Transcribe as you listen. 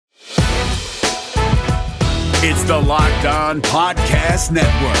It's the Locked On Podcast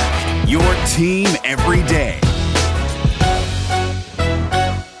Network, your team every day.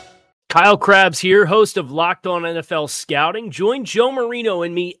 Kyle Krabs here, host of Locked On NFL Scouting. Join Joe Marino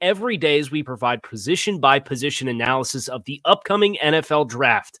and me every day as we provide position-by-position analysis of the upcoming NFL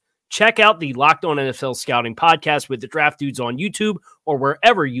Draft. Check out the Locked On NFL Scouting podcast with the Draft Dudes on YouTube or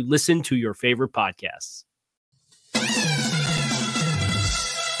wherever you listen to your favorite podcasts.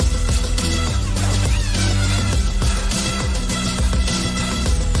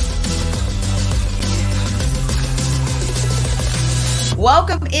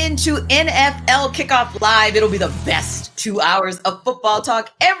 Welcome into NFL Kickoff Live. It'll be the best 2 hours of football talk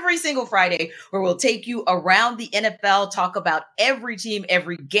every single Friday, where we'll take you around the NFL, talk about every team,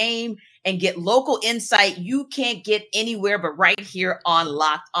 every game, and get local insight you can't get anywhere but right here on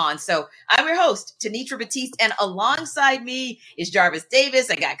Locked On. So I'm your host, Tanitra Batiste, and alongside me is Jarvis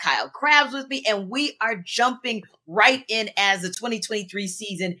Davis. I got Kyle Krabs with me, and we are jumping right in as the 2023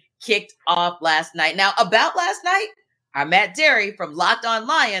 season kicked off last night. Now, about last night, our Matt Derry from Locked On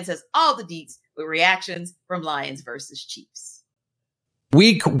Lions has all the deets with reactions from Lions versus Chiefs.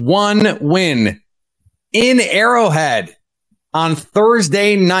 Week 1 win in Arrowhead on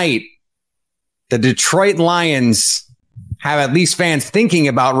Thursday night. The Detroit Lions have at least fans thinking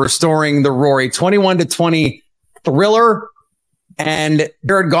about restoring the Rory 21-20 thriller. And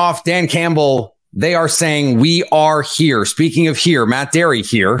Jared Goff, Dan Campbell, they are saying we are here. Speaking of here, Matt Derry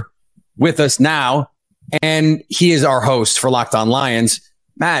here with us now. And he is our host for Locked On Lions.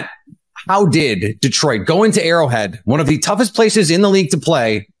 Matt, how did Detroit go into Arrowhead, one of the toughest places in the league to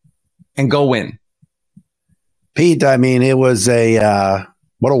play, and go win? Pete, I mean, it was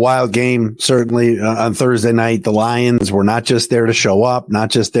what a wild game, certainly on Thursday night. The Lions were not just there to show up, not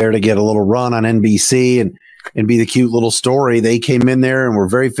just there to get a little run on NBC and be the cute little story. They came in there and were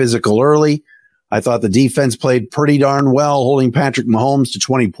very physical early. I thought the defense played pretty darn well, holding Patrick Mahomes to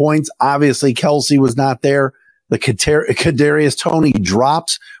 20 points. Obviously, Kelsey was not there. The Kadarius Toney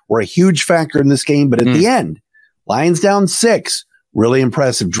drops were a huge factor in this game. But at the end, Lions down 6. Really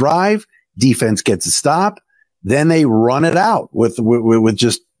impressive drive. Defense gets a stop. Then they run it out with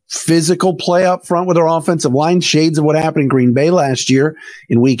just physical play up front with their offensive line. Shades of what happened in Green Bay last year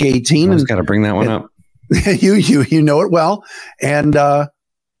in Week 18. I just got to bring that one up. You know it well. And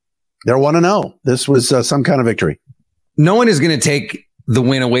they're 1-0. This was some kind of victory. No one is going to take the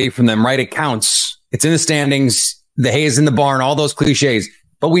win away from them, right? It counts. It's in the standings. The hay is in the barn, all those cliches.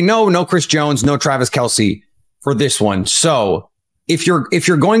 But we know no Chris Jones, no Travis Kelce for this one. So if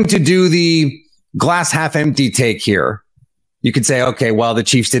you're going to do the glass half empty take here, you could say, okay, well, the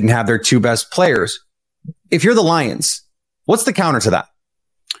Chiefs didn't have their 2 best players. If you're the Lions, what's the counter to that?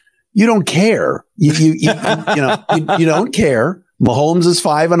 You don't care. You don't care. Mahomes is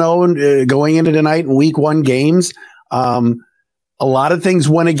 5-0 and going into tonight in Week 1 games. A lot of things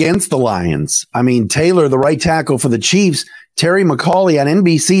went against the Lions. I mean, Taylor, the right tackle for the Chiefs, Terry McAulay on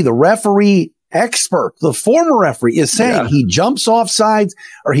NBC, the referee expert, the former referee, is saying he jumps off sides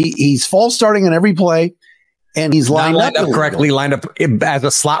or he's false starting on every play, and he's lined up correctly, lined up as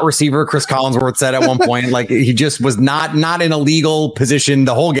a slot receiver. Chris Collinsworth said at one point, like he just was not in a legal position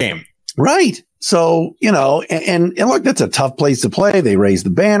the whole game. Right. So, and look, that's a tough place to play. They raised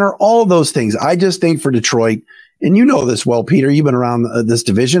the banner, all of those things. I just think for Detroit, and you know this well, Peter, you've been around this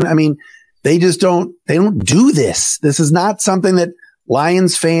division. I mean, they don't do this. This is not something that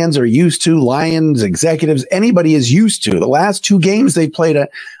Lions fans are used to. Lions executives, anybody is used to. The last 2 games they played on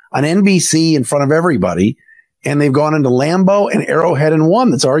NBC in front of everybody, and they've gone into Lambeau and Arrowhead and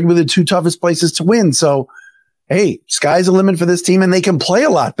won. That's arguably the 2 toughest places to win. So, hey, sky's the limit for this team, and they can play a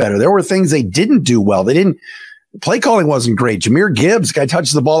lot better. There were things they didn't do well. Play calling wasn't great. Jahmyr Gibbs, guy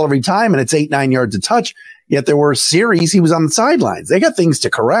touches the ball every time, and it's 8-9 yards a touch. Yet there were series he was on the sidelines. They got things to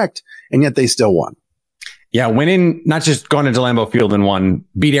correct, and yet they still won. Yeah, winning, not just going into Lambeau Field and won,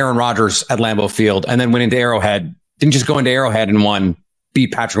 beat Aaron Rodgers at Lambeau Field, and then went into Arrowhead. Didn't just go into Arrowhead and won,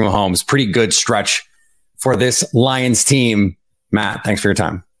 beat Patrick Mahomes. Pretty good stretch for this Lions team. Matt, thanks for your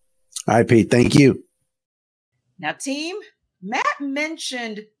time. All right, Pete. Thank you. Now, team, Matt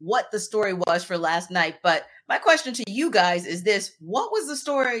mentioned what the story was for last night, but my question to you guys is this: what was the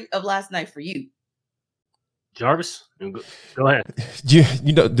story of last night for you? Jarvis, go ahead.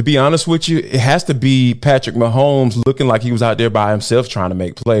 To be honest with you, it has to be Patrick Mahomes looking like he was out there by himself trying to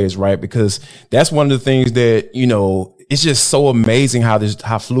make plays, right? Because that's one of the things that, it's just so amazing how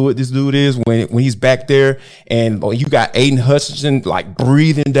fluid this dude is when he's back there, and you got Aiden Hutchinson like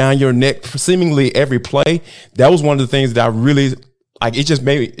breathing down your neck for seemingly every play. That was one of the things that I really Like it just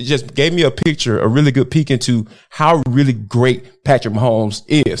gave me a really good peek into how really great Patrick Mahomes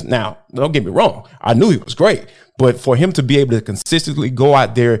is. Now, don't get me wrong. I knew he was great, but for him to be able to consistently go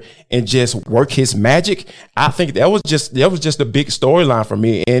out there and just work his magic, I think that was just a big storyline for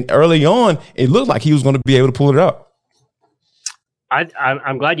me. And early on, it looked like he was going to be able to pull it up.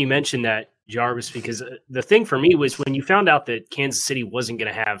 I'm glad you mentioned that, Jarvis, because the thing for me was when you found out that Kansas City wasn't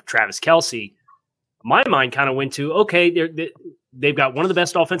going to have Travis Kelce, my mind kind of went to, okay, they've got one of the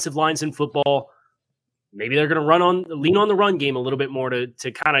best offensive lines in football. Maybe they're going to lean on the run game a little bit more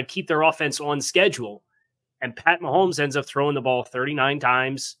to kind of keep their offense on schedule. And Pat Mahomes ends up throwing the ball 39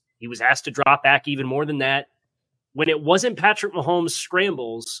 times. He was asked to drop back even more than that. When it wasn't Patrick Mahomes'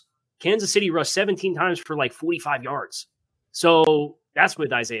 scrambles, Kansas City rushed 17 times for like 45 yards. So that's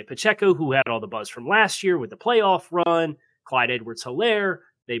with Isaiah Pacheco, who had all the buzz from last year with the playoff run, Clyde Edwards-Helaire.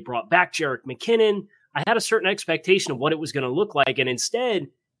 They brought back Jerick McKinnon. I had a certain expectation of what it was going to look like, and instead,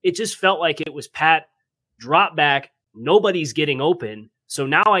 it just felt like it was Pat, drop back, nobody's getting open, so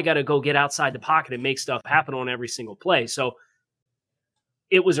now I got to go get outside the pocket and make stuff happen on every single play. So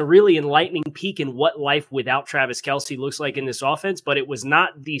it was a really enlightening peek in what life without Travis Kelce looks like in this offense, but it was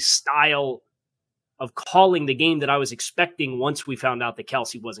not the style of calling the game that I was expecting once we found out that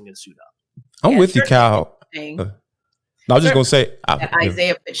Kelce wasn't going to suit up. I'm with you, Kyle. I was just going to say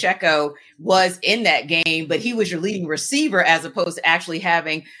Isaiah Pacheco was in that game, but he was your leading receiver as opposed to actually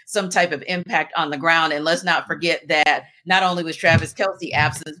having some type of impact on the ground. And let's not forget that not only was Travis Kelce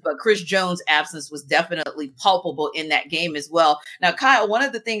absent, but Chris Jones' absence was definitely palpable in that game as well. Now, Kyle, one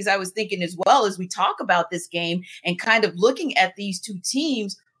of the things I was thinking as well as we talk about this game and kind of looking at these two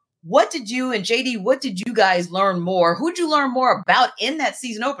teams, what did you and JD, what did you guys learn more? Who'd you learn more about in that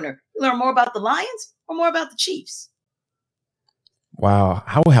season opener? You learn more about the Lions or more about the Chiefs? Wow,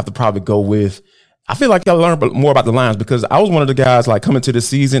 I would have to probably go with, I feel like I learned more about the Lions because I was one of the guys like coming to the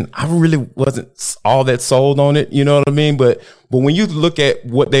season, I really wasn't all that sold on it, you know what I mean? But when you look at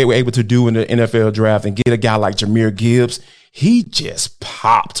what they were able to do in the NFL draft and get a guy like Jahmyr Gibbs, he just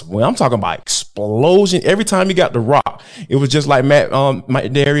popped. When I'm talking about explosion, every time he got the rock, it was just like Matt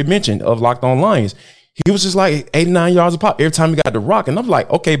Derry mentioned of Locked On Lions. He was just like 89 yards a pop every time he got the rock. And I'm like,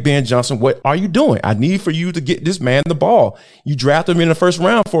 okay, Ben Johnson, what are you doing? I need for you to get this man the ball. You drafted him in the first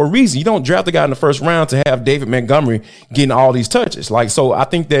round for a reason. You don't draft the guy in the first round to have David Montgomery getting all these touches. Like, so I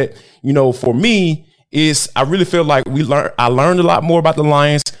think that, you know, for me, I really feel like I learned a lot more about the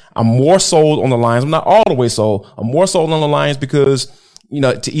Lions. I'm more sold on the Lions. I'm not all the way sold. I'm more sold on the Lions because, you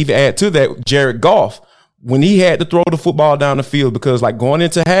know, to even add to that, Jared Goff, when he had to throw the football down the field, because like going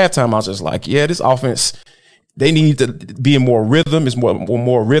into halftime, I was just like, yeah, this offense, they need to be in more rhythm. It's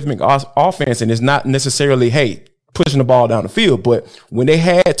more rhythmic offense. And it's not necessarily, hey, pushing the ball down the field. But when they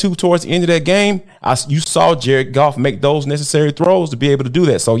had to towards the end of that game, you saw Jared Goff make those necessary throws to be able to do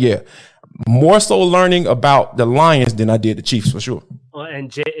that. So yeah, more so learning about the Lions than I did the Chiefs for sure. Well,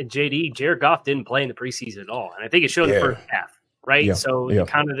 and JD, Jared Goff didn't play in the preseason at all. And I think it showed in the first half. Right. Yeah, so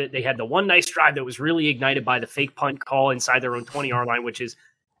kind of they had the one nice drive that was really ignited by the fake punt call inside their own 20-yard line, which is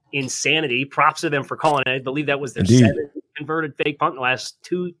insanity. Props to them for calling it. I believe that was their seventh converted fake punt in the last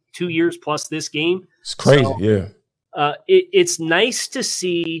two years plus this game. It's crazy. So, it's nice to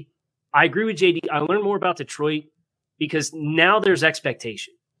see. I agree with JD. I learned more about Detroit because now there's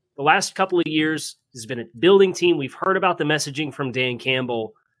expectation. The last couple of years has been a building team. We've heard about the messaging from Dan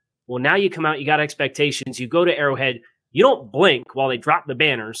Campbell. Well, now you come out, you got expectations. You go to Arrowhead. You don't blink while they drop the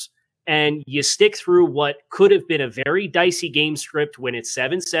banners, and you stick through what could have been a very dicey game script when it's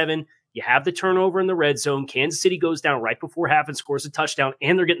 7-7. You have the turnover in the red zone. Kansas City goes down right before half and scores a touchdown,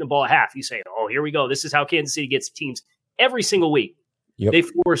 and they're getting the ball at half. You say, oh, here we go. This is how Kansas City gets teams every single week. Yep. They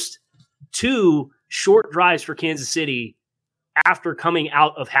forced 2 short drives for Kansas City after coming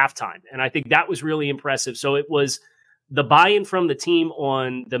out of halftime, and I think that was really impressive. So it was the buy-in from the team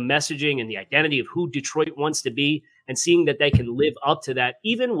on the messaging and the identity of who Detroit wants to be, and seeing that they can live up to that,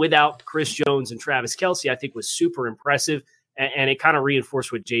 even without Chris Jones and Travis Kelce, I think was super impressive. And it kind of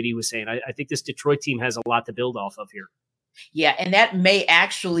reinforced what JD was saying. I think this Detroit team has a lot to build off of here. Yeah, and that may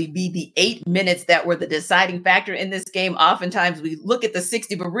actually be the 8 minutes that were the deciding factor in this game. Oftentimes we look at the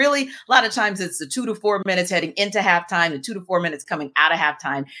 60, but really a lot of times it's the 2 to 4 minutes heading into halftime, the 2 to 4 minutes coming out of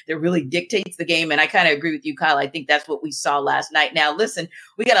halftime that really dictates the game. And I kind of agree with you, Kyle. I think that's what we saw last night. Now, listen,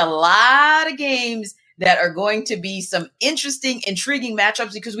 we got a lot of games that are going to be some interesting, intriguing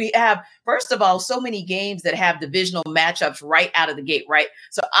matchups because we have, first of all, so many games that have divisional matchups right out of the gate, right?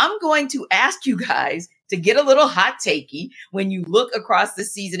 So I'm going to ask you guys to get a little hot takey when you look across the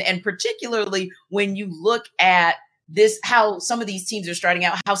season, and particularly when you look at this, how some of these teams are starting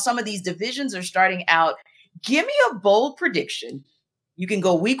out, how some of these divisions are starting out. Give me a bold prediction You can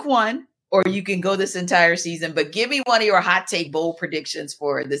go week 1 or you can go this entire season, but give me one of your hot take bold predictions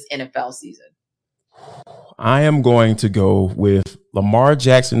for this NFL season. I am going to go with Lamar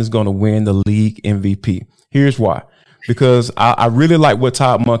Jackson is going to win the league MVP. Here's why. Because I really like what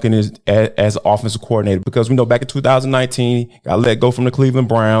Todd Monken is as offensive coordinator, because we know back in 2019, he got let go from the Cleveland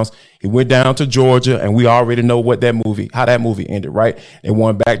Browns. He went down to Georgia, and we already know how that movie ended, right? They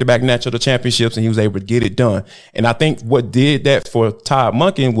won back-to-back national championships, and he was able to get it done. And I think what did that for Todd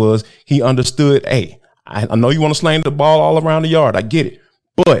Monken was he understood, hey, I know you want to sling the ball all around the yard. I get it.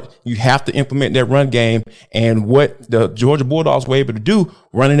 But you have to implement that run game, and what the Georgia Bulldogs were able to do,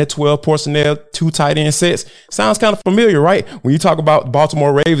 running at 12 personnel, 2 tight end sets, sounds kind of familiar, right? When you talk about the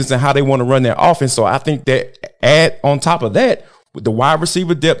Baltimore Ravens and how they want to run their offense. So I think that add on top of that, with the wide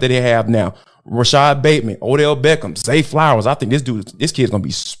receiver depth that they have now, Rashad Bateman, Odell Beckham, Zay Flowers, I think this kid's going to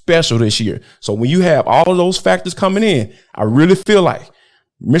be special this year. So when you have all of those factors coming in, I really feel like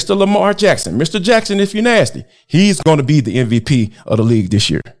Mr. Lamar Jackson, Mr. Jackson, if you're nasty, he's going to be the MVP of the league this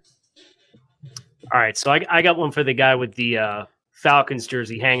year. All right, so I got one for the guy with the Falcons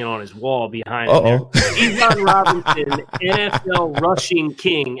jersey hanging on his wall behind him there. Bijan Robinson, NFL rushing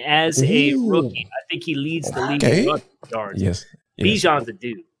king as a rookie. I think he leads the league in rushing yards. Yes. Bijan's a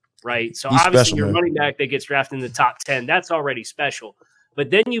dude, right? So he's obviously special, your man. running back that gets drafted in the top 10, that's already special. But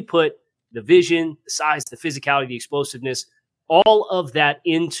then you put the vision, the size, the physicality, the explosiveness, all of that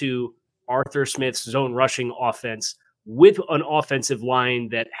into Arthur Smith's zone rushing offense with an offensive line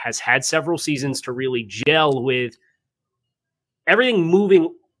that has had several seasons to really gel with everything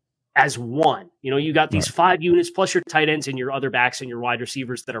moving as one. You know, you got these 5 units plus your tight ends and your other backs and your wide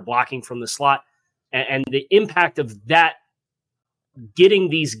receivers that are blocking from the slot. And the impact of that getting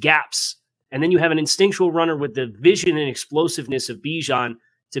these gaps. And then you have an instinctual runner with the vision and explosiveness of Bijan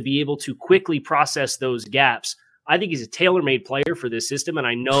to be able to quickly process those gaps. I think he's a tailor-made player for this system, and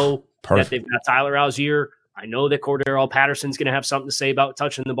I know that they've got Tyler Algier. I know that Cordero Patterson's going to have something to say about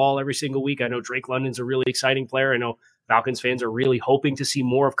touching the ball every single week. I know Drake London's a really exciting player. I know Falcons fans are really hoping to see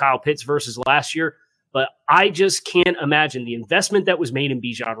more of Kyle Pitts versus last year, but I just can't imagine the investment that was made in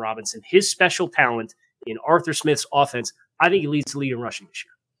Bijan Robinson, his special talent in Arthur Smith's offense. I think he leads the league in rushing this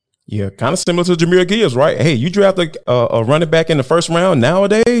year. Yeah, kind of similar to Jahmyr Gibbs, right? Hey, you draft a running back in the first round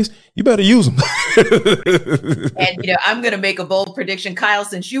nowadays, you better use him. And, I'm going to make a bold prediction. Kyle,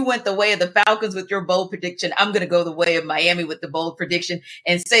 since you went the way of the Falcons with your bold prediction, I'm going to go the way of Miami with the bold prediction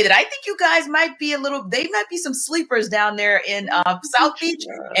and say that I think you guys might be they might be some sleepers down there in South Beach.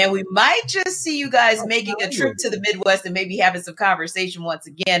 And we might just see you guys making a trip to the Midwest and maybe having some conversation once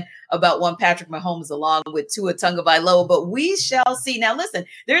again about one Patrick Mahomes along with Tua Tagovailoa. But we shall see. Now, listen,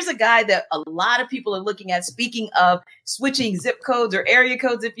 there's a guy that a lot of people are looking at. Speaking of switching zip codes or area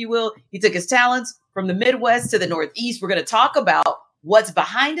codes, if you will, he took his talents from the Midwest to the Northeast. We're going to talk about what's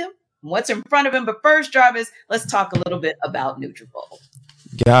behind him, what's in front of him. But first, Jarvis, let's talk a little bit about Nutrafol.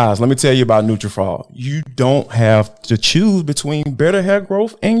 Guys, let me tell you about Nutrafol. You don't have to choose between better hair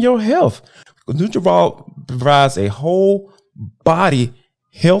growth and your health. Nutrafol provides a whole body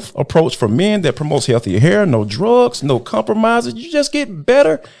health approach for men that promotes healthier hair, no drugs, no compromises. You just get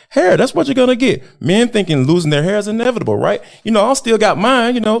better hair. That's what you're going to get. Men thinking losing their hair is inevitable, right? I still got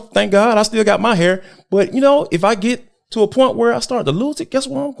mine, thank God I still got my hair. But, if I get to a point where I start to lose it, guess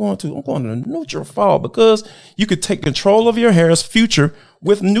what I'm going to? I'm going to Nutrafol, because you could take control of your hair's future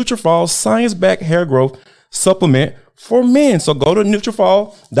with Nutrafol's science-backed hair growth supplement for men. So go to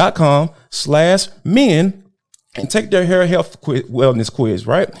Nutrafol.com/men and take their hair health wellness quiz,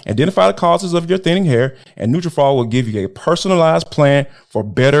 right? Identify the causes of your thinning hair, and Nutrafol will give you a personalized plan for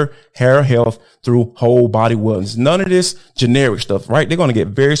better hair health through whole body wellness. None of this generic stuff, right? They're going to get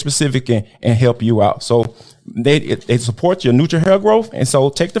very specific and help you out. So they support your Nutri hair growth. And so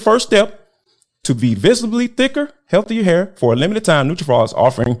take the first step to be visibly thicker, healthier hair. For a limited time, Nutrafol is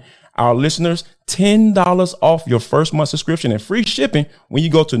offering our listeners $10 off your first month subscription and free shipping when you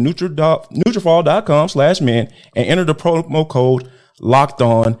go to Nutrafol.com/men and enter the promo code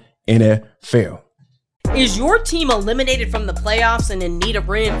LOCKEDONNFL. Is your team eliminated from the playoffs and in need of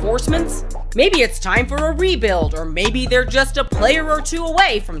reinforcements? Maybe it's time for a rebuild, or maybe they're just a player or two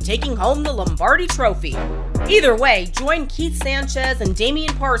away from taking home the Lombardi Trophy. Either way, join Keith Sanchez and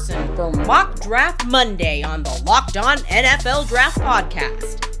Damian Parson for Mock Draft Monday on the Locked On NFL Draft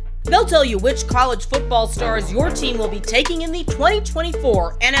Podcast. They'll tell you which college football stars your team will be taking in the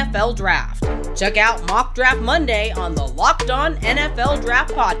 2024 NFL Draft. Check out Mock Draft Monday on the Locked On NFL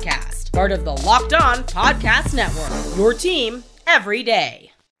Draft Podcast, part of the Locked On Podcast Network. Your team every day.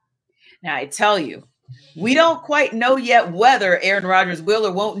 Now, I tell you, We don't quite know yet whether Aaron Rodgers will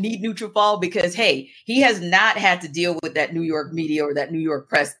or won't need Nutrafol because, hey, he has not had to deal with that New York media or that New York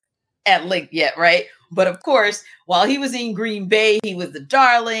press at length yet, right? But of course, while he was in Green Bay, he was the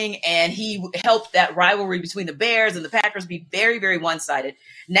darling, and he helped that rivalry between the Bears and the Packers be very, very one-sided.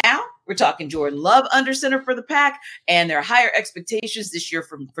 Now we're talking Jordan Love under center for the Pack, and there are higher expectations this year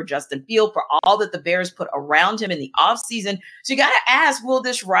for Justin Fields for all that the Bears put around him in the offseason. So you got to ask, will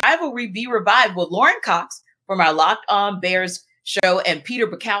this rivalry be revived? Will Lauren Cox from our Locked On Bears show and Peter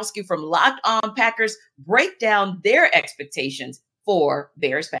Bukowski from Locked On Packers break down their expectations for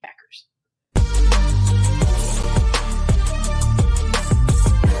Bears Packers?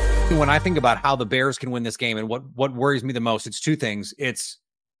 When I think about how the Bears can win this game and what worries me the most, it's two things. It's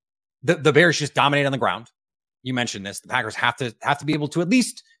the Bears just dominate on the ground. You mentioned this. The Packers have to be able to at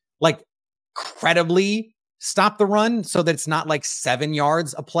least like credibly stop the run so that it's not like 7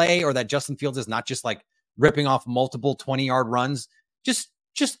 yards a play, or that Justin Fields is not just like ripping off multiple 20-yard runs. Just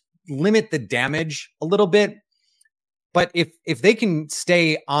limit the damage a little bit. But if they can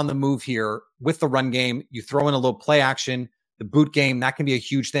stay on the move here with the run game, you throw in a little play action, the boot game, that can be a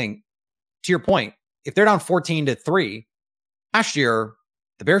huge thing. To your point, if they're down 14-3 last year,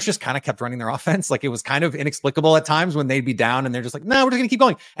 the Bears just kind of kept running their offense. Like, it was kind of inexplicable at times when they'd be down and they're just like, no, we're just going to keep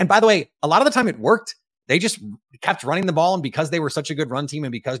going. And by the way, a lot of the time it worked. They just kept running the ball. And because they were such a good run team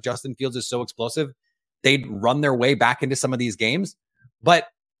and because Justin Fields is so explosive, they'd run their way back into some of these games. But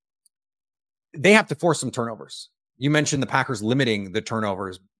they have to force some turnovers. You mentioned the Packers limiting the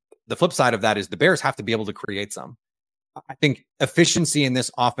turnovers. The flip side of that is the Bears have to be able to create some. I think efficiency in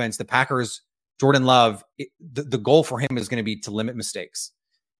this offense, the Packers, Jordan Love, the goal for him is going to be to limit mistakes.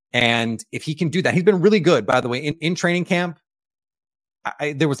 And if he can do that, he's been really good, by the way, in training camp.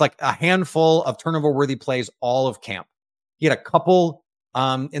 There was like a handful of turnover-worthy plays all of camp. He had a couple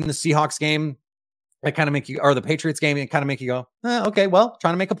in the Seahawks game that kind of make you, or the Patriots game, and kind of make you go, okay, well,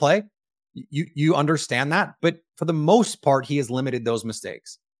 trying to make a play. You understand that. But for the most part, he has limited those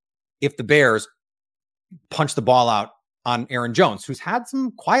mistakes. If the Bears punch the ball out on Aaron Jones, who's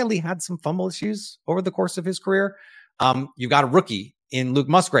quietly had some fumble issues over the course of his career. You've got a rookie in Luke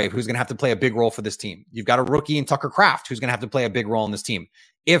Musgrave, who's going to have to play a big role for this team. You've got a rookie in Tucker Kraft, who's going to have to play a big role in this team.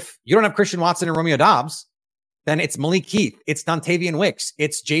 If you don't have Christian Watson and Romeo Doubs, then it's Malik Heath, it's Dontavian Wicks,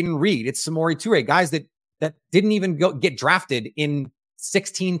 it's Jaden Reed, it's Samori Toure, guys that didn't even get drafted in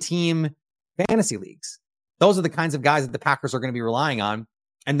 16-team fantasy leagues. Those are the kinds of guys that the Packers are going to be relying on.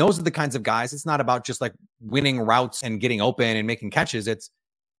 And those are the kinds of guys, it's not about just like winning routes and getting open and making catches. It's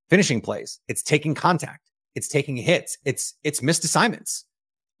finishing plays. It's taking contact. It's taking hits. It's missed assignments.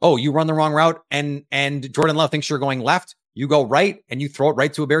 Oh, you run the wrong route and Jordan Love thinks you're going left. You go right and you throw it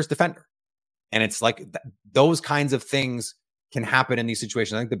right to a Bears defender. And it's like those kinds of things can happen in these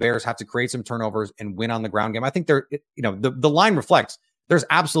situations. I think the Bears have to create some turnovers and win on the ground game. I think the line reflects there's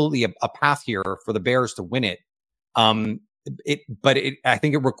absolutely a path here for the Bears to win it. I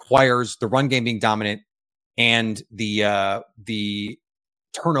think it requires the run game being dominant and the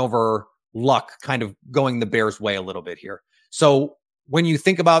turnover luck kind of going the Bears' way a little bit here. So when you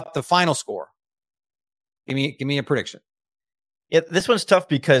think about the final score, give me a prediction. Yeah, this one's tough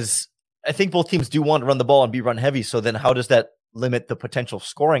because I think both teams do want to run the ball and be run heavy. So then how does that limit the potential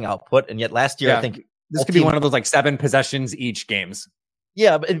scoring output? And yet last year, I think this could be one of those like 7 possessions each games.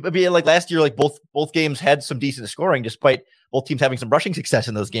 Yeah, but it'd be like last year, like both games had some decent scoring, despite both teams having some rushing success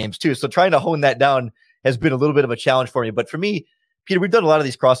in those games too. So trying to hone that down has been a little bit of a challenge for me. But for me, Peter, we've done a lot of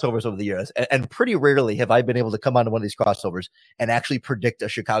these crossovers over the years, and pretty rarely have I been able to come onto one of these crossovers and actually predict a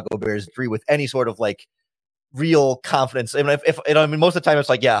Chicago Bears victory with any sort of like real confidence. I mean, most of the time it's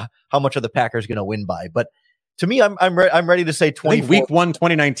like, yeah, how much are the Packers going to win by? But to me, I'm ready to say 24. I think week 1,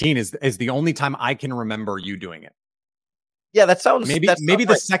 2019 is the only time I can remember you doing it. Yeah, that sounds maybe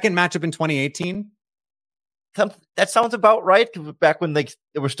the second matchup in 2018. That sounds about right. Back when there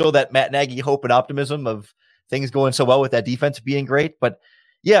was still that Matt Nagy hope and optimism of things going so well with that defense being great. But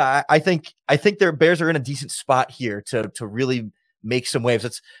yeah, I think their Bears are in a decent spot here to really make some waves.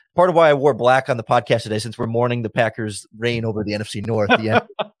 That's part of why I wore black on the podcast today, since we're mourning the Packers' reign over the NFC North, the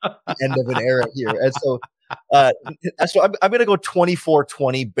end of an era here. And so I'm going to go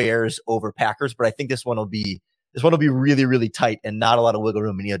 24-20 Bears over Packers, but I think this one will be really, really tight and not a lot of wiggle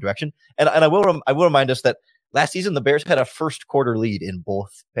room in either direction. And I will remind us that last season, the Bears had a first quarter lead in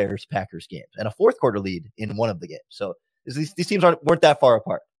both Bears-Packers games and a fourth quarter lead in one of the games. So these teams weren't that far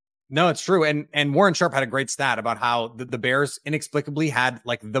apart. No, it's true. And Warren Sharp had a great stat about how the Bears inexplicably had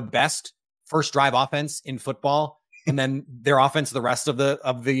like the best first drive offense in football. And then their offense, the rest of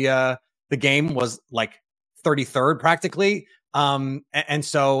the game was like 33rd practically. And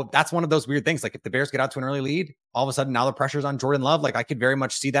so that's one of those weird things. Like if the Bears get out to an early lead, all of a sudden now the pressure's on Jordan Love. Like I could very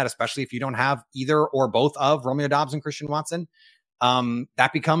much see that, especially if you don't have either or both of Romeo Doubs and Christian Watson.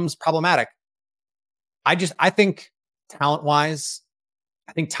 That becomes problematic. I think talent-wise,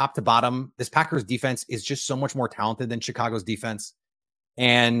 I think top to bottom, this Packers defense is just so much more talented than Chicago's defense.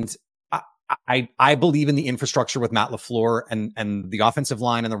 And I believe in the infrastructure with Matt LaFleur and the offensive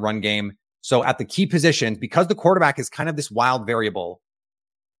line and the run game. So at the key positions, because the quarterback is kind of this wild variable,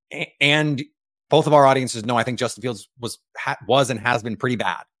 and both of our audiences know I think Justin Fields was and has been pretty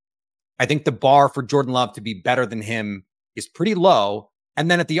bad. I think the bar for Jordan Love to be better than him is pretty low.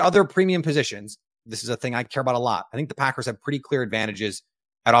 And then at the other premium positions, this is a thing I care about a lot. I think the Packers have pretty clear advantages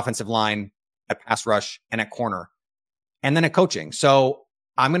at offensive line, at pass rush, and at corner, and then at coaching. So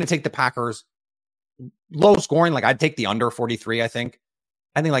I'm going to take the Packers low scoring. Like I'd take the under 43, I think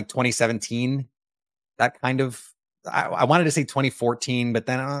like 2017, that kind of, I wanted to say 2014, but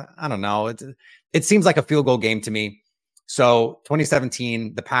then I don't know. It seems like a field goal game to me. So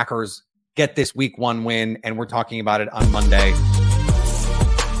 2017, the Packers get this week 1 win, and we're talking about it on Monday.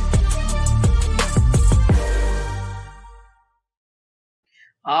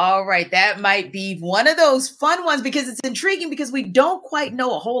 All right. That might be one of those fun ones because it's intriguing because we don't quite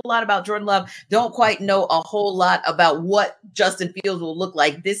know a whole lot about Jordan Love, don't quite know a whole lot about what Justin Fields will look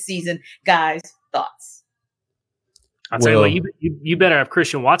like this season. Guys, thoughts? I'll tell you what, you better have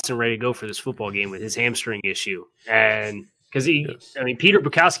Christian Watson ready to go for this football game with his hamstring issue. And because Peter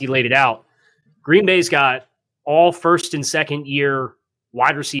Bukowski laid it out. Green Bay's got all first and second year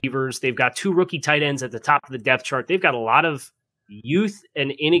wide receivers. They've got 2 rookie tight ends at the top of the depth chart. They've got a lot of youth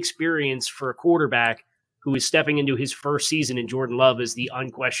and inexperience for a quarterback who is stepping into his first season, and Jordan Love is the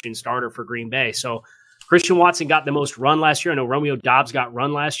unquestioned starter for Green Bay. So Christian Watson got the most run last year. I know Romeo Doubs got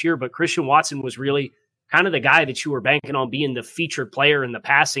run last year, but Christian Watson was really kind of the guy that you were banking on being the featured player in the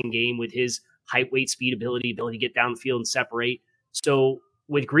passing game with his height, weight, speed, ability to get downfield and separate. So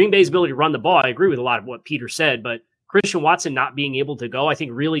with Green Bay's ability to run the ball, I agree with a lot of what Peter said, but Christian Watson not being able to go, I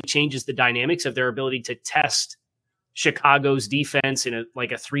think really changes the dynamics of their ability to test Chicago's defense in a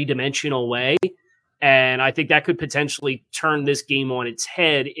 3-dimensional way. And I think that could potentially turn this game on its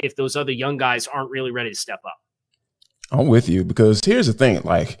head if those other young guys aren't really ready to step up. I'm with you because here's the thing.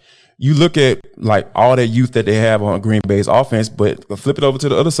 Like you look at all that youth that they have on Green Bay's offense, but flip it over to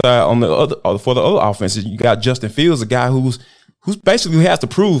the other side for the other offenses. You got Justin Fields, a guy who's basically has to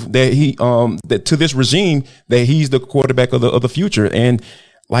prove that that to this regime that he's the quarterback of the future. And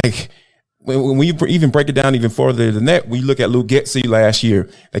when we even break it down even further than that, we look at Luke Getsy last year.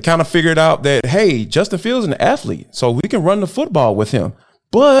 They kind of figured out that, hey, Justin Fields is an athlete, so we can run the football with him.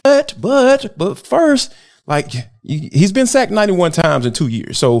 But first, he's been sacked 91 times in 2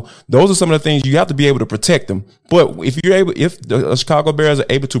 years. So those are some of the things you have to be able to protect them. But if the Chicago Bears are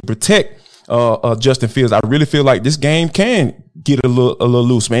able to protect Justin Fields, I really feel like this game can get a little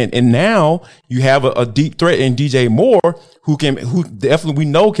loose, man. And now you have a deep threat in DJ Moore who definitely we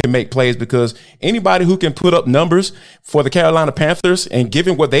know can make plays, because anybody who can put up numbers for the Carolina Panthers, and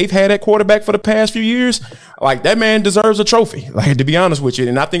given what they've had at quarterback for the past few years, that man deserves a trophy, to be honest with you.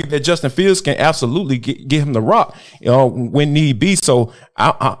 And I think that Justin Fields can absolutely get him the rock, when need be. So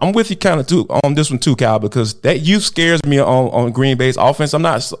I'm with you kind of too on this one too, Kyle, because that youth scares me on Green Bay's offense.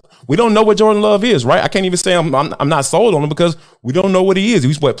 We don't know what Jordan Love is, right? I can't even say I'm not sold on him because we don't know what he is.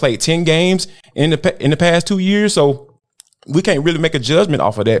 He's played 10 games in the past 2 years, so we can't really make a judgment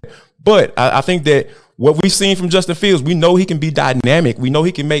off of that. But I think that what we've seen from Justin Fields, we know he can be dynamic. We know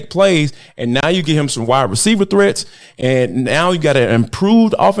he can make plays. And now you get him some wide receiver threats. And now you got an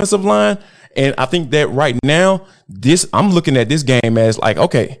improved offensive line. And I think that right now, I'm looking at this game as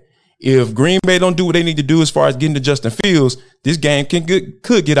okay, if Green Bay don't do what they need to do as far as getting to Justin Fields, this game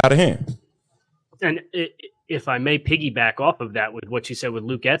could get out of hand. And if I may piggyback off of that with what you said with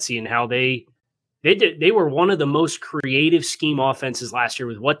Luke Getsy and how they were one of the most creative scheme offenses last year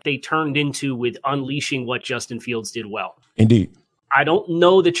with what they turned into with unleashing what Justin Fields did well. Indeed. I don't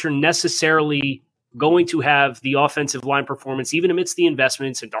know that you're necessarily going to have the offensive line performance, even amidst the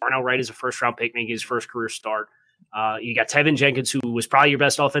investments. And Darnell Wright is a first-round pick making his first career start. You got Tevin Jenkins, who was probably your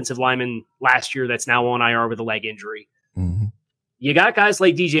best offensive lineman last year, that's now on IR with a leg injury. Mm-hmm. You got guys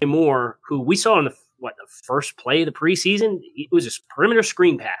like DJ Moore, who we saw in the first play of the preseason. It was a perimeter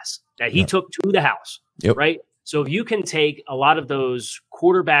screen pass that he took to the house, right? So if you can take a lot of those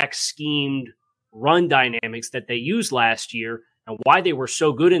quarterback schemed run dynamics that they used last year, and why they were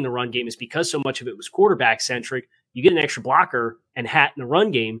so good in the run game is because so much of it was quarterback centric. You get an extra blocker and hat in the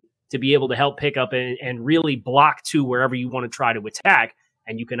run game to be able to help pick up and really block to wherever you want to try to attack.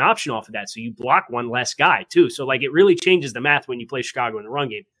 and you can option off of that. So you block one less guy too. So like it really changes the math when you play Chicago in the run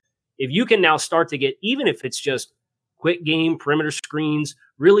game. If you can now start to get, even if it's just quick game, perimeter screens,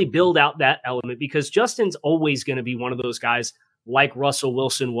 really build out that element, because Justin's always going to be one of those guys like Russell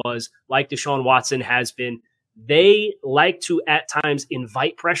Wilson was, like Deshaun Watson has been. They like to at times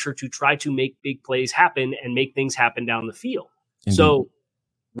invite pressure to try to make big plays happen and make things happen down the field. Indeed. So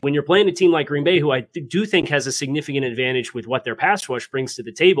when you're playing a team like Green Bay, who I do think has a significant advantage with what their pass rush brings to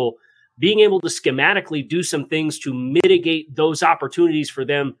the table, being able to schematically do some things to mitigate those opportunities for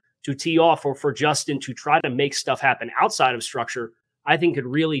them to tee off or for Justin to try to make stuff happen outside of structure, I think could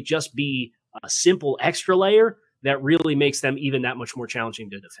really just be a simple extra layer that really makes them even that much more challenging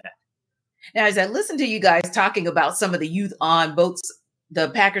to defend. Now, as I listen to you guys talking about some of the youth on both the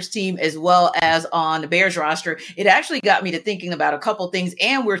Packers team as well as on the Bears roster, it actually got me to thinking about a couple things.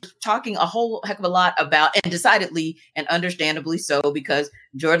 And we're talking a whole heck of a lot about, and decidedly and understandably so, because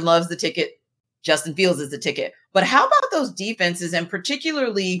Jordan loves the ticket, Justin Fields is the ticket. But how about those defenses? And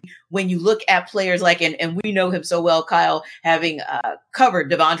particularly when you look at players like, and we know him so well, Kyle, having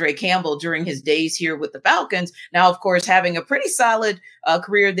covered Devondre Campbell during his days here with the Falcons. Now, of course, having a pretty solid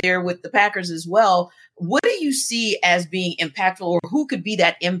career there with the Packers as well. What do you see as being impactful, or who could be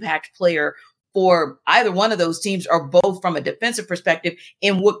that impact player for either one of those teams, or both from a defensive perspective,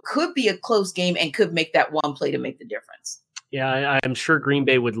 in what could be a close game and could make that one play to make the difference? Yeah, I'm sure Green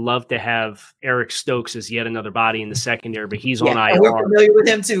Bay would love to have Eric Stokes as yet another body in the secondary, but he's on IR. We're familiar with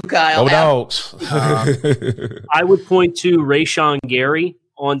him too, Kyle. No doubt. I would point to Rashawn Gary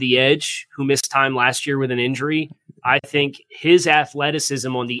on the edge, who missed time last year with an injury. I think his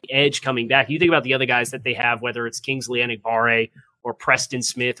athleticism on the edge coming back, you think about the other guys that they have, whether it's Kingsley Enagbare or Preston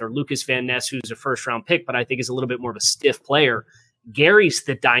Smith or Lucas Van Ness, who's a first-round pick, but I think is a little bit more of a stiff player. Gary's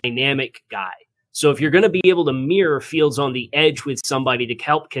the dynamic guy. So if you're going to be able to mirror Fields on the edge with somebody to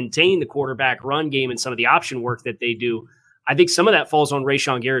help contain the quarterback run game and some of the option work that they do, I think some of that falls on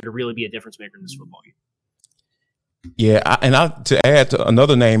Rashawn Gary to really be a difference maker in this football game. Yeah, to add to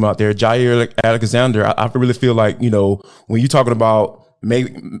another name out there, Jair Alexander, I really feel like, when you're talking about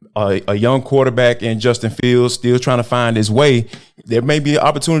maybe a young quarterback in Justin Fields still trying to find his way, there may be an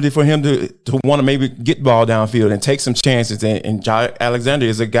opportunity for him to want to maybe get the ball downfield and take some chances. And Jair Alexander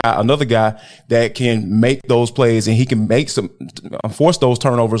is another guy that can make those plays, and he can force those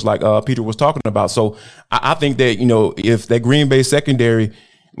turnovers like Peter was talking about. So I think that, if that Green Bay secondary,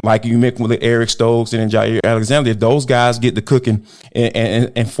 like you mentioned with Eric Stokes and Jair Alexander, those guys get the cooking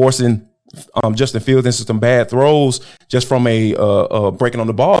and forcing Justin Fields into some bad throws just from a breaking on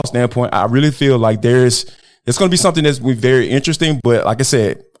the ball standpoint, I really feel like there's going to be something that's very interesting. But like I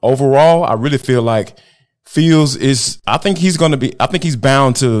said, overall, I really feel like Fields I think he's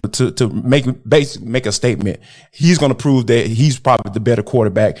bound to make a statement. He's going to prove that he's probably the better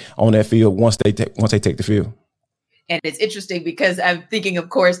quarterback on that field once they take the field. And it's interesting because I'm thinking, of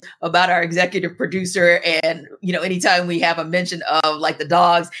course, about our executive producer. And, anytime we have a mention of like the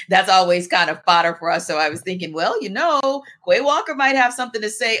dogs, that's always kind of fodder for us. So I was thinking, well, Quay Walker might have something to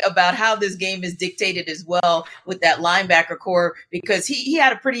say about how this game is dictated as well with that linebacker core, because he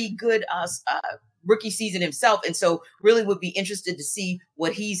had a pretty good rookie season himself. And so really would be interested to see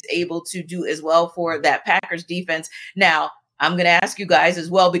what he's able to do as well for that Packers defense. Now, I'm going to ask you guys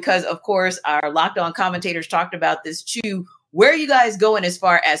as well, because, of course, our Locked On commentators talked about this too. Where are you guys going as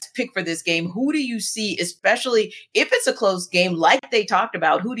far as pick for this game? Who do you see, especially if it's a close game like they talked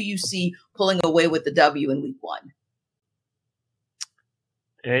about, who do you see pulling away with the W in week one?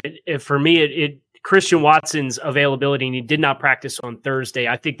 For me, Christian Watson's availability, and he did not practice on Thursday.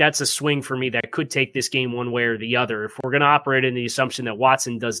 I think that's a swing for me that could take this game one way or the other. If we're going to operate in the assumption that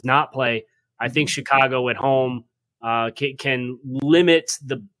Watson does not play, I think Chicago at home can limit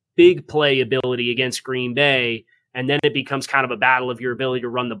the big play ability against Green Bay, and then it becomes kind of a battle of your ability to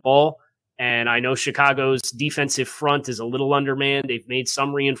run the ball. And I know Chicago's defensive front is a little undermanned. They've made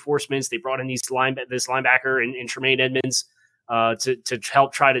some reinforcements. They brought in this linebacker in Tremaine Edmonds to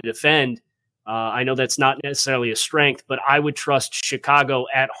help try to defend. I know that's not necessarily a strength, but I would trust Chicago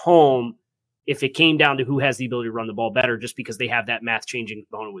at home if it came down to who has the ability to run the ball better, just because they have that math-changing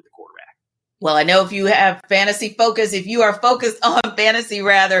component with the quarterback. Well, I know if you have fantasy focus, if you are focused on fantasy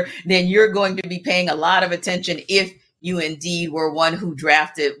rather, then you're going to be paying a lot of attention if you indeed were one who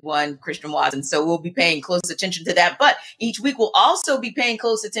drafted one Christian Watson. So we'll be paying close attention to that. But each week we'll also be paying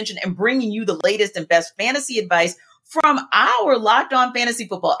close attention and bringing you the latest and best fantasy advice from our Locked On Fantasy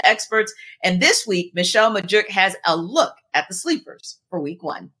Football experts. And this week, Michelle Majuk has a look at the sleepers for week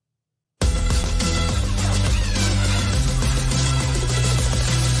one.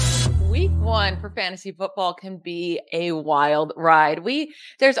 Week 1 for fantasy football can be a wild ride.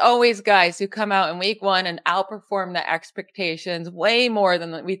 There's always guys who come out in week 1 and outperform the expectations way more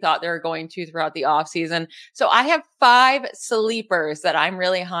than we thought they were going to throughout the offseason. So I have 5 sleepers that I'm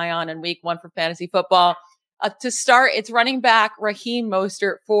really high on in week 1 for fantasy football. To start, it's running back Raheem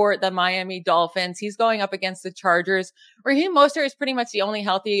Mostert for the Miami Dolphins. He's going up against the Chargers. Raheem Mostert is pretty much the only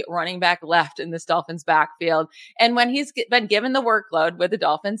healthy running back left in this Dolphins backfield. And when he's been given the workload with the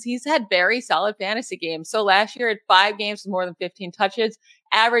Dolphins, he's had very solid fantasy games. So last year, at 5 games with more than 15 touches,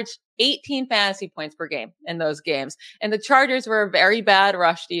 averaged 18 fantasy points per game in those games. And the Chargers were a very bad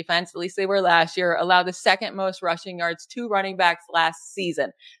rush defense. At least they were last year, allowed the second most rushing yards to running backs last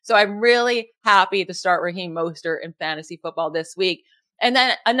season. So I'm really happy to start Raheem Mostert in fantasy football this week. And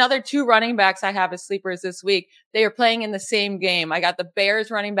then another 2 running backs I have as sleepers this week. They are playing in the same game. I got the Bears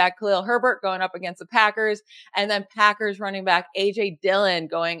running back Khalil Herbert going up against the Packers, and then Packers running back A.J. Dillon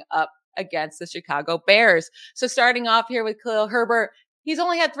going up against the Chicago Bears. So starting off here with Khalil Herbert, he's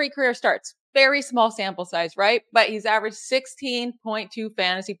only had 3 career starts. Very small sample size, right? But he's averaged 16.2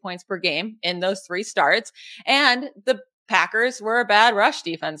 fantasy points per game in those 3 starts. And the Packers were a bad rush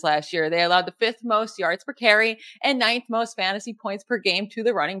defense last year. They allowed the 5th most yards per carry and 9th most fantasy points per game to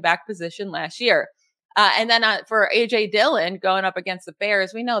the running back position last year. And then for A.J. Dillon going up against the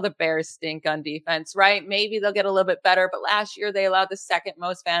Bears, we know the Bears stink on defense, right? Maybe they'll get a little bit better, but last year they allowed the 2nd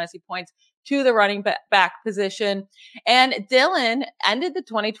most fantasy points to the running back position. And Dillon ended the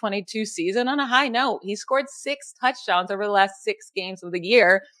 2022 season on a high note. He scored 6 touchdowns over the last 6 games of the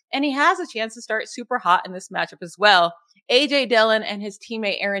year, and he has a chance to start super hot in this matchup as well. A.J. Dillon and his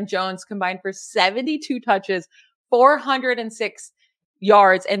teammate Aaron Jones combined for 72 touches, 406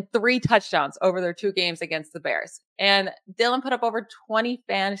 yards, and 3 touchdowns over their 2 games against the Bears. And Dillon put up over 20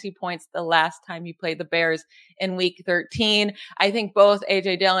 fantasy points the last time he played the Bears in week 13. I think both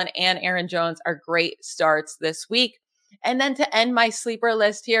A.J. Dillon and Aaron Jones are great starts this week. And then to end my sleeper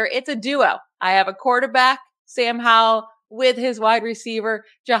list here, it's a duo. I have a quarterback, Sam Howell, with his wide receiver,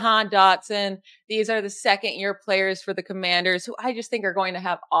 Jahan Dotson. These are the second-year players for the Commanders who I just think are going to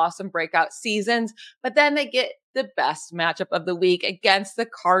have awesome breakout seasons. But then they get the best matchup of the week against the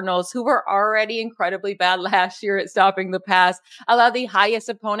Cardinals, who were already incredibly bad last year at stopping the pass, allowed the highest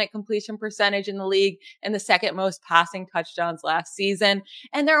opponent completion percentage in the league and the 2nd most passing touchdowns last season.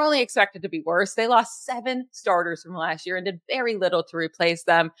 And they're only expected to be worse. They lost 7 starters from last year and did very little to replace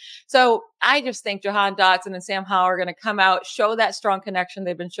them. So I just think Jahan Dotson and Sam Howell are going to come out, show that strong connection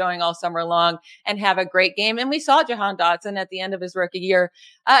they've been showing all summer long, and have a great game. And we saw Jahan Dotson at the end of his rookie year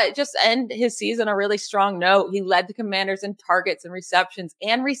just end his season on a really strong note. He led the Commanders in targets and receptions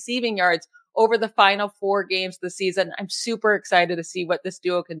and receiving yards over the final 4 games of the season. I'm super excited to see what this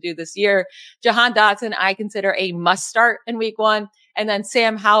duo can do this year. Jahan Dotson, I consider a must start in week 1. And then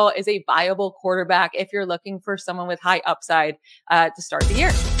Sam Howell is a viable quarterback if you're looking for someone with high upside to start the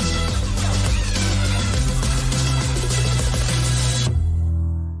year.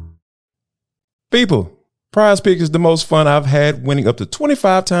 People, Prize Pick is the most fun I've had, winning up to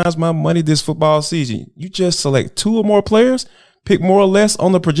 25 times my money this football season. You just select 2 or more players, pick more or less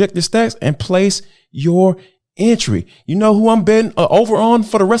on the projected stacks, and place your entry. You know who I'm betting over on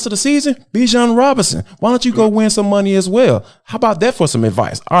for the rest of the season? Bijan Robinson. Why don't you go win some money as well? How about that for some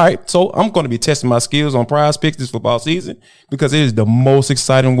advice? All right, so I'm going to be testing my skills on Prize Picks this football season because it is the most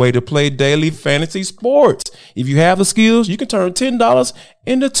exciting way to play daily fantasy sports. If you have the skills, you can turn $10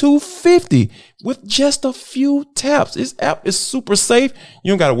 into $250 with just a few taps. This app is super safe.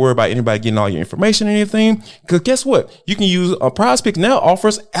 You don't got to worry about anybody getting all your information or anything. Because guess what? You can use Prize Picks now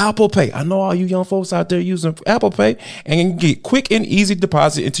offers Apple Pay. I know all you young folks out there using Apple Pay, and you can get quick and easy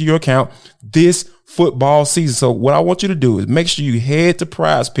deposit into your account this football season. So what I want you to do is make sure you head to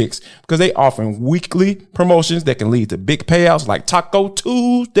Prize Picks because they offering weekly promotions that can lead to big payouts like Taco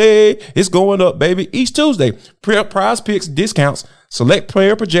Tuesday. It's going up, baby, each Tuesday. Prize Picks discounts select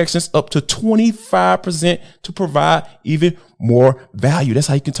player projections up to 25% to provide even more value. That's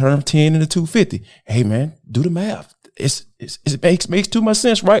how you can turn 10 into 250. Hey man, do the math. It makes too much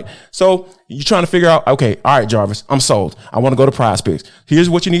sense, right? So you're trying to figure out, okay, all right, Jarvis, I'm sold. I want to go to Prize Picks.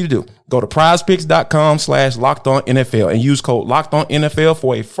 Here's what you need to do. Go to prizepicks.com/LockedOnNFL and use code LockedOnNFL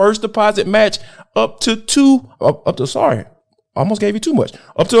for a first deposit match up to almost gave you too much,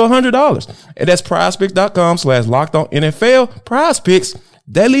 up to $100. And that's prizepicks.com/LockedOnNFL. Prize Picks,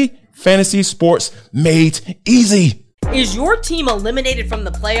 daily fantasy sports made easy. Is your team eliminated from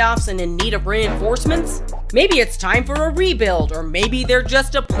the playoffs and in need of reinforcements? Maybe it's time for a rebuild, or maybe they're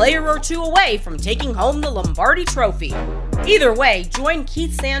just a player or two away from taking home the Lombardi Trophy. Either way, join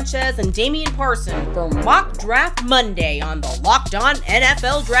Keith Sanchez and Damian Parson for Mock Draft Monday on the Locked On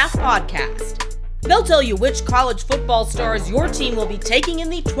NFL Draft Podcast. They'll tell you which college football stars your team will be taking in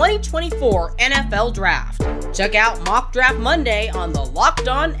the 2024 NFL Draft. Check out Mock Draft Monday on the Locked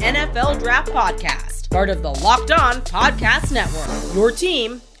On NFL Draft Podcast, part of the Locked On Podcast Network. Your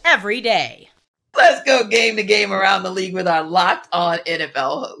team every day. Let's go game to game around the league with our Locked On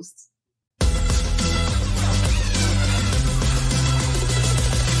NFL hosts.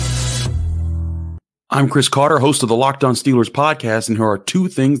 I'm Chris Carter, host of the Locked On Steelers podcast, and here are two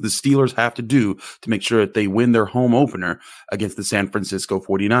things the Steelers have to do to make sure that they win their home opener against the San Francisco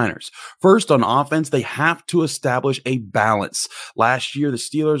 49ers. First, on offense, they have to establish a balance. Last year, the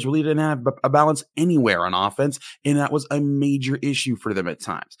Steelers really didn't have a balance anywhere on offense, and that was a major issue for them at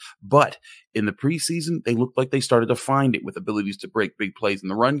times. But in the preseason, they looked like they started to find it with abilities to break big plays in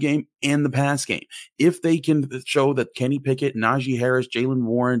the run game and the pass game. If they can show that Kenny Pickett, Najee Harris, Jalen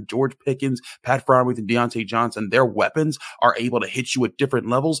Warren, George Pickens, Pat Freiermuth, and Deontay Johnson, their weapons are able to hit you at different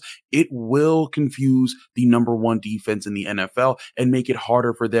levels, it will confuse the number one defense in the NFL and make it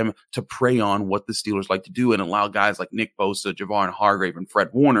harder for them to prey on what the Steelers like to do and allow guys like Nick Bosa, Javon Hargrave, and Fred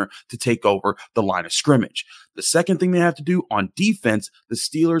Warner to take over the line of scrimmage. The second thing they have to do on defense, the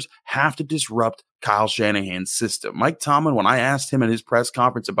Steelers have to disrupt Kyle Shanahan's system. Mike Tomlin, when I asked him in his press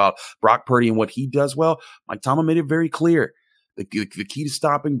conference about Brock Purdy and what he does well, Mike Tomlin made it very clear. The key to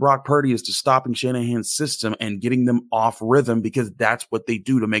stopping Brock Purdy is to stopping Shanahan's system and getting them off rhythm, because that's what they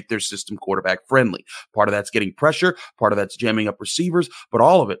do to make their system quarterback friendly. Part of that's getting pressure, part of that's jamming up receivers, but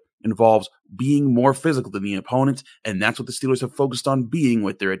all of it involves being more physical than the opponent, and that's what the Steelers have focused on being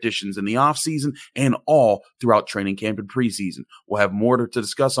with their additions in the offseason and all throughout training camp and preseason. We'll have more to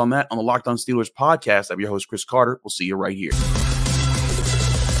discuss on that on the Locked On Steelers podcast. I'm your host, Chris Carter. We'll see you right here.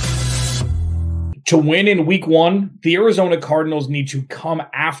 To win in week one, the Arizona Cardinals need to come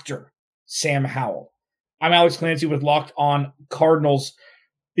after Sam Howell. I'm Alex Clancy with Locked On Cardinals.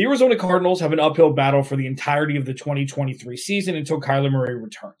 The Arizona Cardinals have an uphill battle for the entirety of the 2023 season until Kyler Murray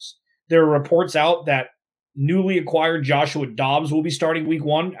returns. There are reports out that newly acquired Joshua Dobbs will be starting week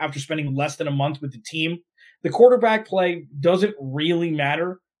one after spending less than a month with the team. The quarterback play doesn't really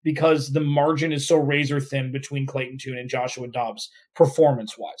matter because the margin is so razor thin between Clayton Tune and Joshua Dobbs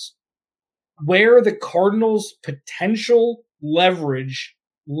performance-wise. Where the Cardinals' potential leverage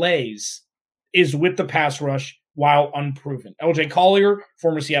lays is with the pass rush while unproven. LJ Collier,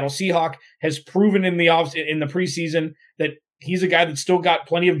 former Seattle Seahawk, has proven in the preseason that he's a guy that's still got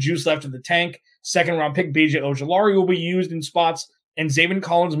plenty of juice left in the tank. Second-round pick B.J. Ojulari will be used in spots, and Zaven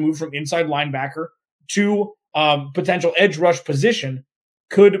Collins' move from inside linebacker to potential edge rush position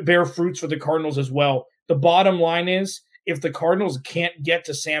could bear fruits for the Cardinals as well. The bottom line is, if the Cardinals can't get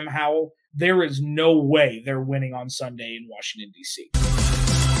to Sam Howell, there is no way they're winning on Sunday in Washington, D.C.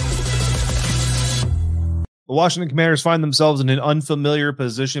 The Washington Commanders find themselves in an unfamiliar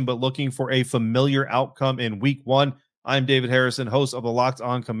position, but looking for a familiar outcome in week one. I'm David Harrison, host of the Locked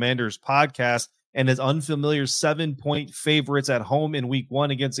On Commanders podcast, and as unfamiliar 7-point favorites at home in week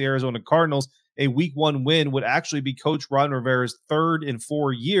one against the Arizona Cardinals, a week one win would actually be Coach Ron Rivera's third in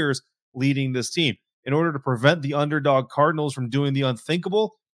 4 years leading this team. In order to prevent the underdog Cardinals from doing the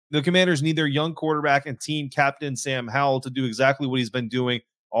unthinkable, the Commanders need their young quarterback and team captain Sam Howell to do exactly what he's been doing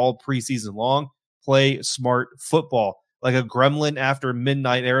all preseason long: play smart football. Like a gremlin after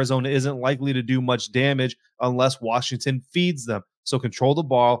midnight, Arizona isn't likely to do much damage unless Washington feeds them. So control the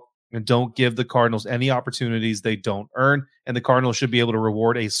ball and don't give the Cardinals any opportunities they don't earn. And the Cardinals should be able to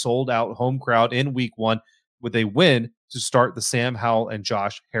reward a sold-out home crowd in week one with a win to start the Sam Howell and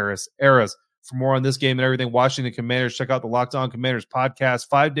Josh Harris eras. For more on this game and everything Washington Commanders, check out the Locked On Commanders podcast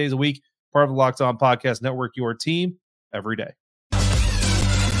 5 days a week, part of the Locked On Podcast Network, your team every day.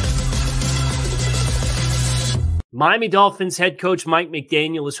 Miami Dolphins head coach Mike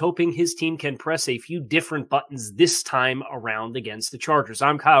McDaniel is hoping his team can press a few different buttons this time around against the Chargers.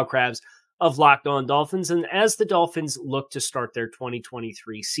 I'm Kyle Krabs of Locked On Dolphins, and as the Dolphins look to start their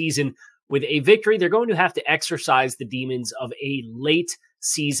 2023 season with a victory, they're going to have to exercise the demons of a late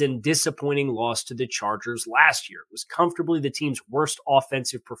season disappointing loss to the Chargers last year. It was comfortably the team's worst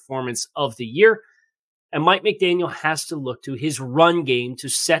offensive performance of the year, and Mike McDaniel has to look to his run game to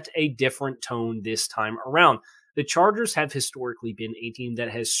set a different tone this time around. The Chargers have historically been a team that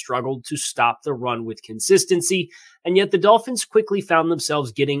has struggled to stop the run with consistency, and yet the Dolphins quickly found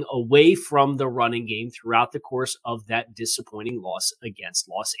themselves getting away from the running game throughout the course of that disappointing loss against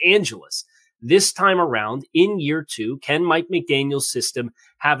Los Angeles. This time around, in year 2, can Mike McDaniel's system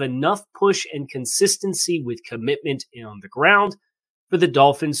have enough push and consistency with commitment on the ground for the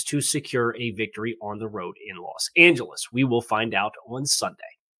Dolphins to secure a victory on the road in Los Angeles? We will find out on Sunday.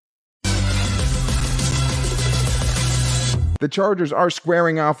 The Chargers are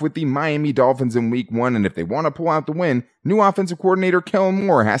squaring off with the Miami Dolphins in Week 1, and if they want to pull out the win, new offensive coordinator Kellen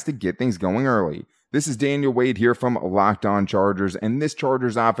Moore has to get things going early. This is Daniel Wade here from Locked On Chargers, and this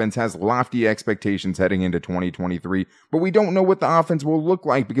Chargers offense has lofty expectations heading into 2023, but we don't know what the offense will look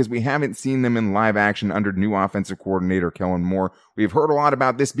like because we haven't seen them in live action under new offensive coordinator Kellen Moore. We've heard a lot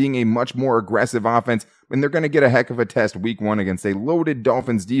about this being a much more aggressive offense, and they're going to get a heck of a test Week 1 against a loaded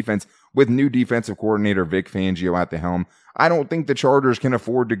Dolphins defense with new defensive coordinator Vic Fangio at the helm. I don't think the Chargers can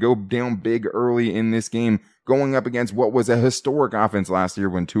afford to go down big early in this game, going up against what was a historic offense last year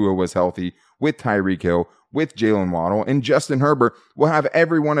when Tua was healthy, with Tyreek Hill, with Jalen Waddle, and Justin Herbert will have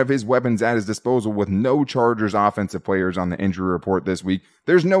every one of his weapons at his disposal with no Chargers offensive players on the injury report this week.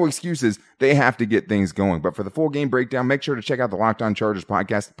 There's no excuses. They have to get things going. But for the full game breakdown, make sure to check out the Locked On Chargers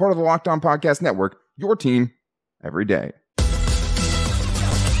podcast, part of the Locked On Podcast Network, your team every day.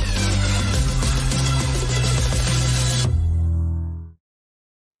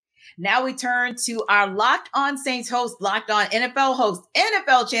 Now we turn to our Locked On Saints host, Locked On NFL host,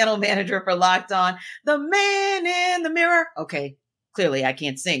 NFL channel manager for Locked On, the man in the mirror. Okay, clearly I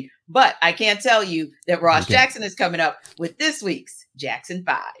can't sing, but I can tell you that Ross Jackson is coming up with this week's Jackson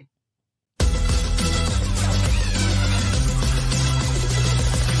 5.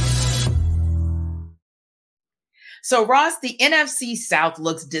 So, Ross, the NFC South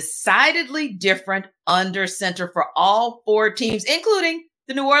looks decidedly different under center for all 4 teams, including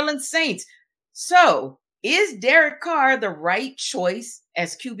the New Orleans Saints. So, is Derek Carr the right choice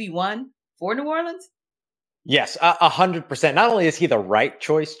as QB1 for New Orleans? Yes, 100%. Not only is he the right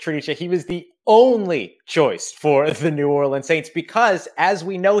choice, Tricia, he was the only choice for the New Orleans Saints because, as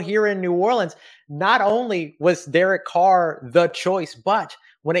we know here in New Orleans, not only was Derek Carr the choice, but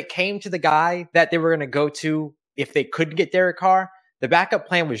when it came to the guy that they were going to go to if they couldn't get Derek Carr, the backup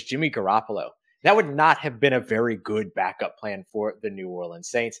plan was Jimmy Garoppolo. That would not have been a very good backup plan for the New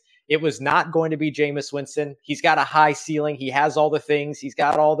Orleans Saints. It was not going to be Jameis Winston. He's got a high ceiling. He has all the things. He's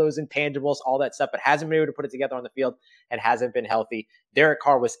got all those intangibles, all that stuff, but hasn't been able to put it together on the field and hasn't been healthy. Derek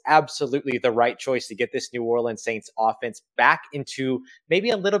Carr was absolutely the right choice to get this New Orleans Saints offense back into maybe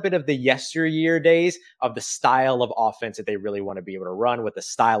a little bit of the yesteryear days of the style of offense that they really want to be able to run with the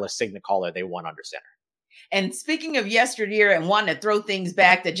style of signal caller they want under center. And speaking of yesteryear and wanting to throw things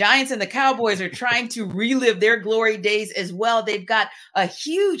back, the Giants and the Cowboys are trying to relive their glory days as well. They've got a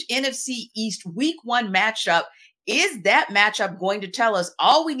huge NFC East Week 1 matchup. Is that matchup going to tell us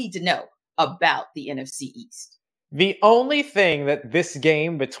all we need to know about the NFC East? The only thing that this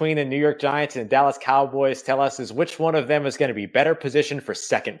game between the New York Giants and Dallas Cowboys tell us is which one of them is going to be better positioned for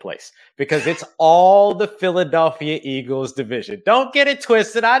second place, because it's all the Philadelphia Eagles division. Don't get it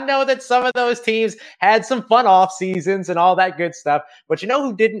twisted. I know that some of those teams had some fun off seasons and all that good stuff, but you know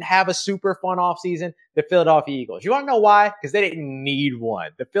who didn't have a super fun off season? The Philadelphia Eagles. You want to know why? Because they didn't need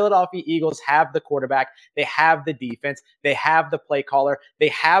one. The Philadelphia Eagles have the quarterback. They have the defense. They have the play caller. They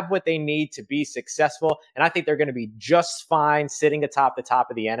have what they need to be successful. And I think they're going to be just fine sitting atop the top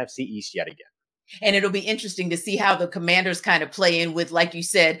of the NFC East yet again. And it'll be interesting to see how the Commanders kind of play in with, like you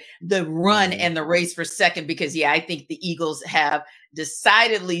said, the run and the race for second, because, yeah, I think the Eagles have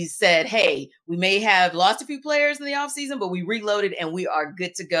decidedly said, hey, we may have lost a few players in the offseason, but we reloaded and we are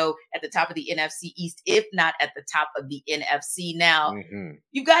good to go at the top of the NFC East, if not at the top of the NFC. Now,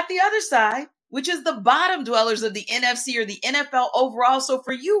 you've got the other side, which is the bottom dwellers of the NFC or the NFL overall. So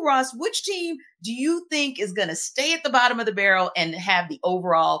for you, Ross, which team do you think is going to stay at the bottom of the barrel and have the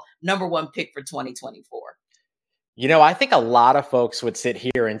overall number 1 pick for 2024? You know, I think a lot of folks would sit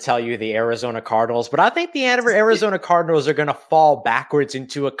here and tell you the Arizona Cardinals, but I think the Arizona Cardinals are going to fall backwards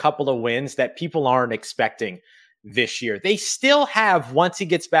into a couple of wins that people aren't expecting this year. They still have, once he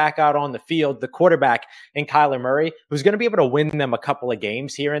gets back out on the field, the quarterback in Kyler Murray, who's going to be able to win them a couple of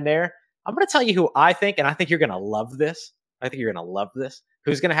games here and there. I'm going to tell you who I think, and I think you're going to love this.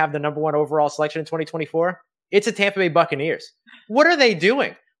 Who's going to have the number 1 overall selection in 2024? It's the Tampa Bay Buccaneers. What are they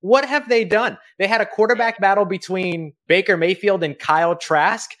doing? What have they done? They had a quarterback battle between Baker Mayfield and Kyle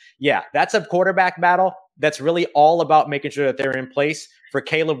Trask. Yeah, that's a quarterback battle that's really all about making sure that they're in place for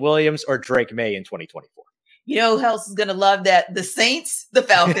Caleb Williams or Drake May in 2024. You know who else is going to love that? The Saints, the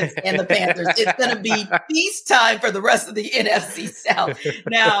Falcons, and the Panthers. It's going to be feast time for the rest of the NFC South.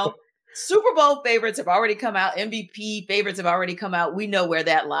 Now, Super Bowl favorites have already come out. MVP favorites have already come out. We know where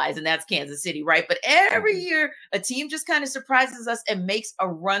that lies, and that's Kansas City, right? But every year, a team just kind of surprises us and makes a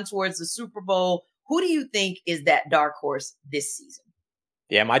run towards the Super Bowl. Who do you think is that dark horse this season?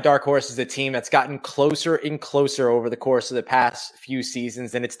 Yeah, my dark horse is a team that's gotten closer and closer over the course of the past few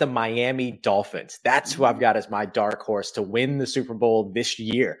seasons, and it's the Miami Dolphins. That's who I've got as my dark horse to win the Super Bowl this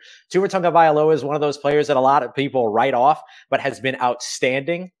year. Tua Tagovailoa is one of those players that a lot of people write off, but has been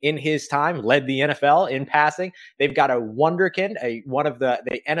outstanding in his time, led the NFL in passing. They've got a wonderkind, one of the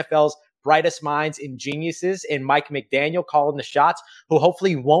NFL's brightest minds and geniuses in Mike McDaniel calling the shots, who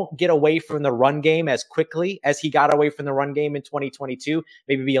hopefully won't get away from the run game as quickly as he got away from the run game in 2022.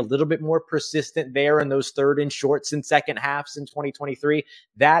 Maybe be a little bit more persistent there in those third and shorts and second halves in 2023.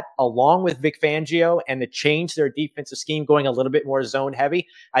 That, along with Vic Fangio and the change their defensive scheme going a little bit more zone heavy,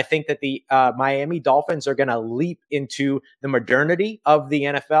 I think that the Miami Dolphins are going to leap into the modernity of the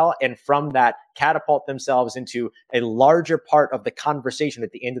NFL, and from that catapult themselves into a larger part of the conversation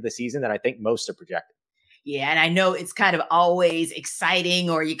at the end of the season than I think most are projected. Yeah, and I know it's kind of always exciting,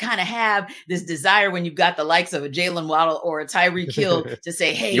 or you kind of have this desire when you've got the likes of a Jalen Waddle or a Tyreek Hill to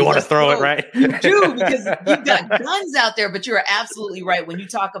say, hey, you want to throw it, right? You do, because you've got guns out there, but you're absolutely right. When you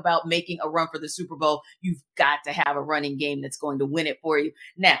talk about making a run for the Super Bowl, you've got to have a running game that's going to win it for you.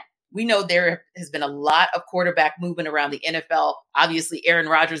 Now, we know there has been a lot of quarterback movement around the NFL, obviously Aaron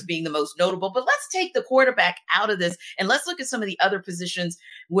Rodgers being the most notable, but let's take the quarterback out of this and let's look at some of the other positions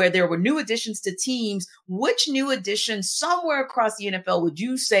where there were new additions to teams. Which new addition somewhere across the NFL would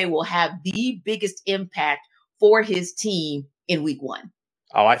you say will have the biggest impact for his team in week one?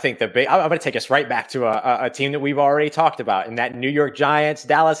 Oh, I think I'm going to take us right back to a team that we've already talked about in that New York Giants,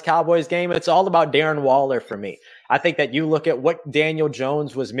 Dallas Cowboys game. It's all about Darren Waller for me. I think that you look at what Daniel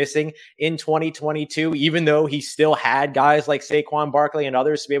Jones was missing in 2022, even though he still had guys like Saquon Barkley and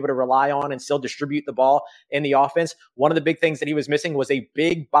others to be able to rely on and still distribute the ball in the offense. One of the big things that he was missing was a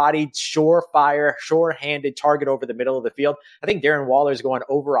big-bodied, surefire, sure-handed target over the middle of the field. I think Darren Waller is going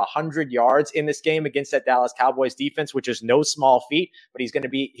over 100 yards in this game against that Dallas Cowboys defense, which is no small feat, but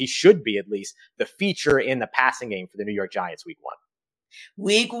he should be at least the feature in the passing game for the New York Giants week one.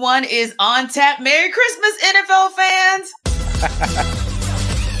 Week one is on tap. Merry Christmas, NFL fans.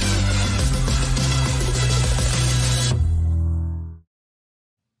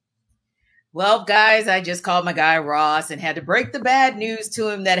 Well, guys, I just called my guy Ross and had to break the bad news to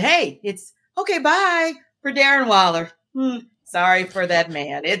him that, hey, it's okay, bye for Darren Waller. Sorry for that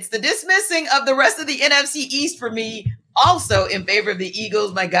man. It's the dismissing of the rest of the NFC East for me, also in favor of the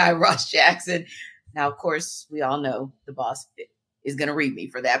Eagles, my guy Ross Jackson. Now, of course, we all know the boss is going to read me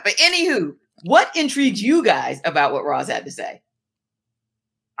for that. But anywho, what intrigued you guys about what Ross had to say?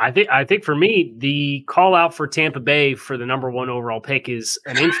 I think for me, the call out for Tampa Bay for the number one overall pick is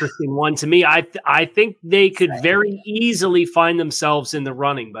an interesting one to me. I think they could very easily find themselves in the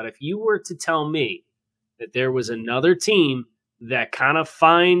running. But if you were to tell me that there was another team that kind of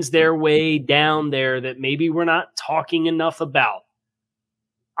finds their way down there that maybe we're not talking enough about,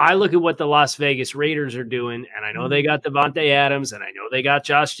 I look at what the Las Vegas Raiders are doing, and I know they got Devontae Adams, and I know they got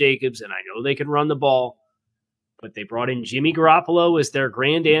Josh Jacobs, and I know they can run the ball, but they brought in Jimmy Garoppolo as their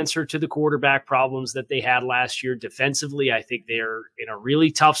grand answer to the quarterback problems that they had last year. Defensively, I think they're in a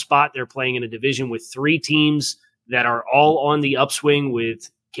really tough spot. They're playing in a division with three teams that are all on the upswing, with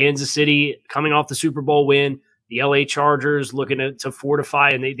Kansas City coming off the Super Bowl win, the LA Chargers looking to fortify,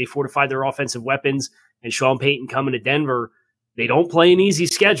 and they fortified their offensive weapons, and Sean Payton coming to Denver. They don't play an easy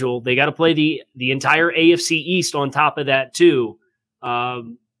schedule. They got to play the entire AFC East on top of that too.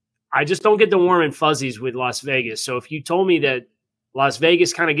 I just don't get the warm and fuzzies with Las Vegas. So if you told me that Las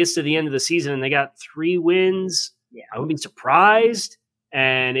Vegas kind of gets to the end of the season and they got 3 wins, I would be surprised.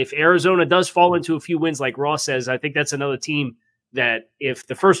 And if Arizona does fall into a few wins, like Ross says, I think that's another team that if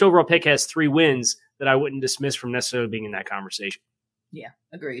the first overall pick has 3 wins, that I wouldn't dismiss from necessarily being in that conversation. Yeah,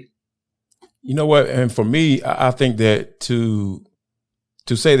 agreed. You know what? And for me, I think that to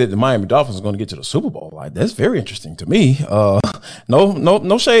say that the Miami Dolphins are going to get to the Super Bowl, like, that's very interesting to me.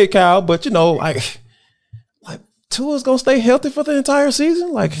 No shade, Kyle, but like Tua's going to stay healthy for the entire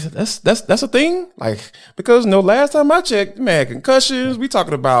season. Like that's a thing. Like, because last time I checked, man, concussions. We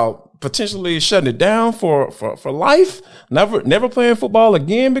talking about potentially shutting it down for life. Never playing football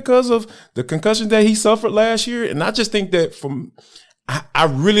again because of the concussion that he suffered last year. And I just think that I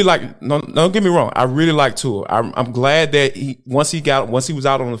really like. Don't get me wrong. I really like Tua. I'm glad that once he was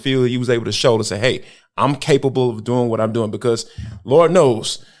out on the field, he was able to show to say, "Hey, I'm capable of doing what I'm doing." Because Lord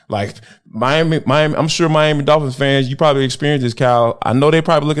knows, Like Miami, I'm sure Miami Dolphins fans, you probably experienced this, Kyle. I know they're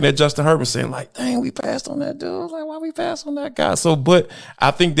probably looking at Justin Herbert saying like, dang, we passed on that dude. Like, why we passed on that guy? So, but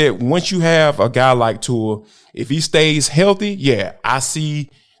I think that once you have a guy like Tua, if he stays healthy, yeah, I see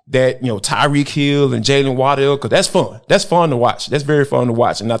that, Tyreek Hill and Jalen Waddell, because that's fun. That's fun to watch. That's very fun to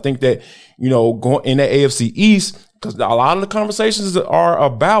watch. And I think that, going in the AFC East, because a lot of the conversations are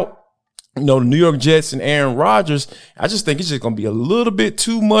about, the New York Jets and Aaron Rodgers. I just think it's just going to be a little bit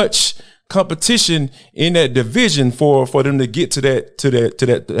too much competition in that division for them to get to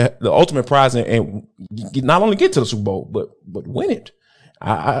the ultimate prize and not only get to the Super Bowl, but win it.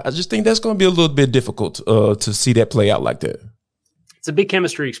 I just think that's going to be a little bit difficult to see that play out like that. It's a big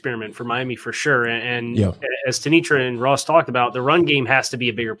chemistry experiment for Miami for sure. And as Tanitra and Ross talked about, the run game has to be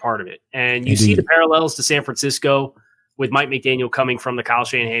a bigger part of it. And you see the parallels to San Francisco with Mike McDaniel coming from the Kyle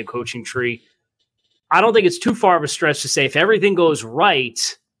Shanahan coaching tree. I don't think it's too far of a stretch to say if everything goes right,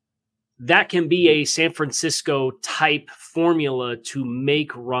 that can be a San Francisco type formula to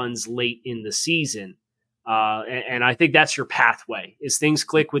make runs late in the season. And I think that's your pathway. As things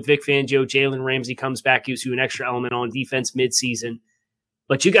click with Vic Fangio, Jalen Ramsey comes back, gives you an extra element on defense midseason.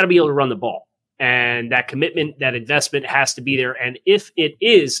 But you got to be able to run the ball. And that commitment, that investment has to be there. And if it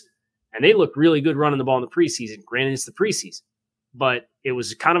is, and they look really good running the ball in the preseason, granted it's the preseason, but it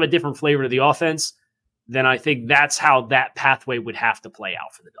was kind of a different flavor to the offense, then I think that's how that pathway would have to play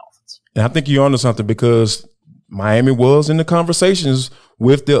out for the Dolphins. And I think you're onto something because Miami was in the conversations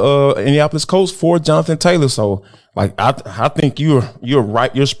with the Indianapolis Colts for Jonathan Taylor. So, like, I think you're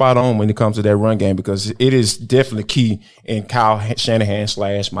right. You're spot on when it comes to that run game because it is definitely key in Kyle Shanahan /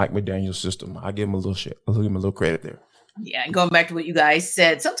 Mike McDaniel's system. I give him a little credit there. Yeah, and going back to what you guys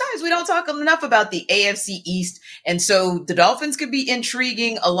said, sometimes we don't talk enough about the AFC East. And so the Dolphins could be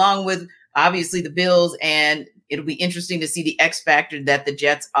intriguing along with obviously the Bills, and it'll be interesting to see the X factor that the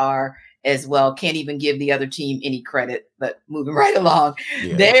Jets are as well. Can't even give the other team any credit, but moving right along.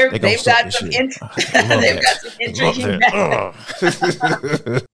 Yeah, they've got some intriguing.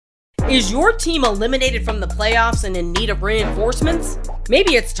 Is your team eliminated from the playoffs and in need of reinforcements?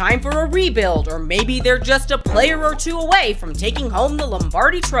 Maybe it's time for a rebuild, or maybe they're just a player or two away from taking home the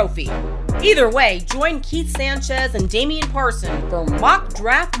Lombardi Trophy. Either way, join Keith Sanchez and Damian Parson for Mock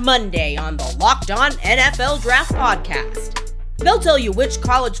Draft Monday on the Locked On NFL Draft Podcast. They'll tell you which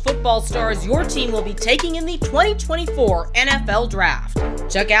college football stars your team will be taking in the 2024 NFL Draft.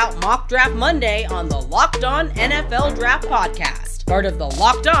 Check out Mock Draft Monday on the Locked On NFL Draft Podcast, part of the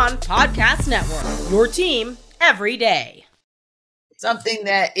Locked On Podcast Network. Your team every day. Something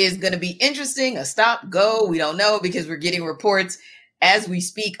that is going to be interesting, a stop, go, we don't know because we're getting reports as we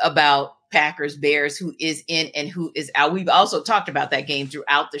speak about Packers, Bears, who is in and who is out. We've also talked about that game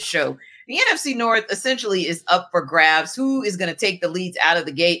throughout the show. The NFC North essentially is up for grabs. Who is going to take the leads out of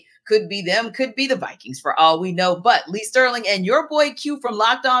the gate? Could be them, could be the Vikings for all we know. But Lee Sterling and your boy Q from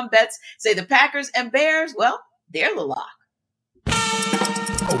Locked On Bets say the Packers and Bears, well, they're the lock.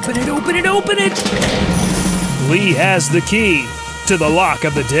 Open it, open it, open it. Lee has the key to the lock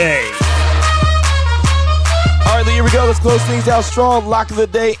of the day. All right, Lee, here we go. Let's close things out strong. Lock of the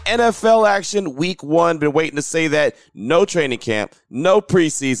day, NFL action, week 1. Been waiting to say that. No training camp, no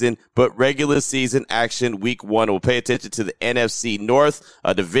preseason, but regular season action, week 1. We'll pay attention to the NFC North,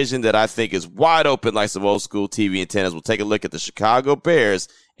 a division that I think is wide open like some old school TV antennas. We'll take a look at the Chicago Bears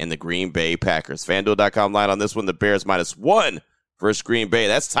and the Green Bay Packers. FanDuel.com line on this one, the Bears -1 versus Green Bay.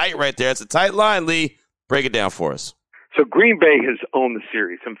 That's tight right there. It's a tight line, Lee. Break it down for us. So Green Bay has owned the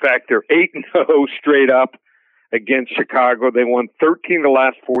series. In fact, they're 8-0 straight up against Chicago. They won 13 of the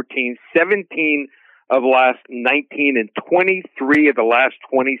last 14, 17 of the last 19, and 23 of the last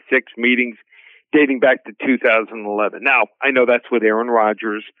 26 meetings dating back to 2011. Now, I know that's with Aaron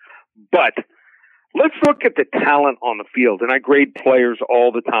Rodgers, but let's look at the talent on the field. And I grade players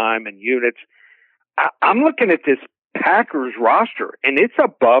all the time and units. I'm looking at this Packers roster, and it's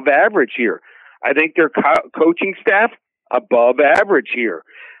above average here. I think their coaching staff, above average here.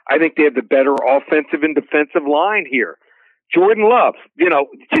 I think they have the better offensive and defensive line here. Jordan Love,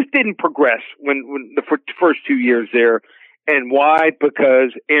 just didn't progress when the first 2 years there. And why?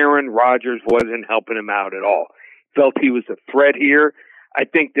 Because Aaron Rodgers wasn't helping him out at all. Felt he was a threat here. I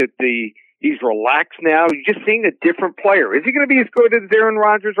think that he's relaxed now. You're just seeing a different player. Is he going to be as good as Aaron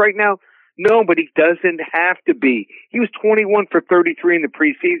Rodgers right now? No, but he doesn't have to be. He was 21 for 33 in the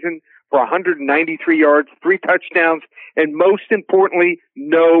preseason for 193 yards, 3 touchdowns, and most importantly,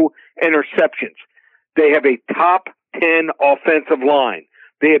 no interceptions. They have a top 10 offensive line.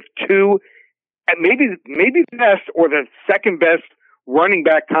 They have 2, and maybe the best or the second best running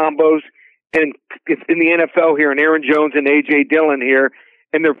back combos, and it's in the NFL here, and Aaron Jones and A.J. Dillon here.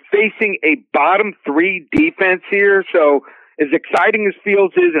 and they're facing a bottom 3 defense here. So as exciting as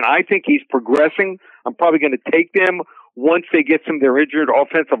Fields is, and I think he's progressing, I'm probably going to take them once they get some of their injured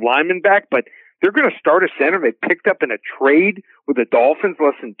offensive linemen back. But they're going to start a center they picked up in a trade with the Dolphins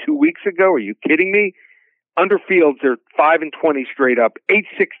less than 2 weeks ago. Are you kidding me? Under Fields, they're 5-20 straight up,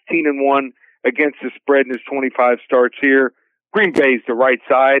 8-16-1 against the spread in his 25 starts here. Green Bay's the right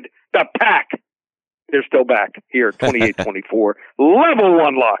side. The Pack, they're still back here, 28-24. Level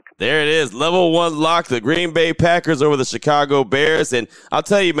 1 lock. There it is. Level 1 lock. The Green Bay Packers over the Chicago Bears. And I'll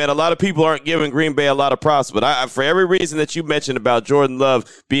tell you, man, a lot of people aren't giving Green Bay a lot of props. But for every reason that you mentioned about Jordan Love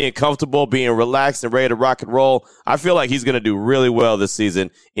being comfortable, being relaxed, and ready to rock and roll, I feel like he's going to do really well this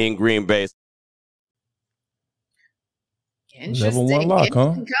season in Green Bay. Interesting. Level 1 lock,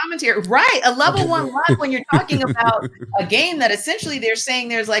 huh? Commentary. Right. A level 1 lock when you're talking about a game that essentially they're saying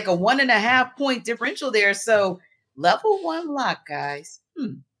there's like a 1.5 point differential there. So level 1 lock, guys.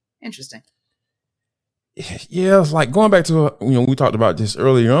 Interesting. Yeah, it's like going back to, we talked about this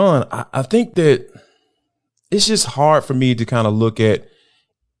earlier on. I think that it's just hard for me to kind of look at,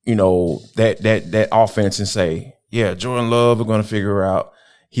 that offense and say, yeah, Jordan Love, we're going to figure out.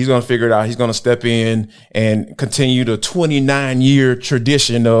 He's going to figure it out. He's going to step in and continue the 29-year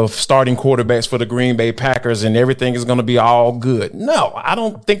tradition of starting quarterbacks for the Green Bay Packers, and everything is going to be all good. No, I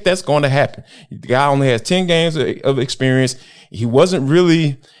don't think that's going to happen. The guy only has 10 games of experience. He was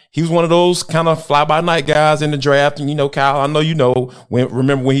one of those kind of fly-by-night guys in the draft. And, Kyle, I know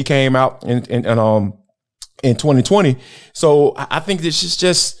remember when he came out in 2020. So I think this is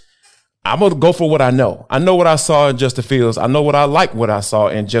just – I'm going to go for what I know. I know what I saw in Justin Fields. I know what I saw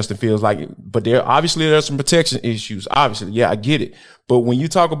in Justin Fields. But there's some protection issues. Obviously, yeah, I get it. But when you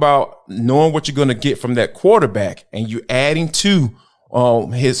talk about knowing what you're going to get from that quarterback and you're adding to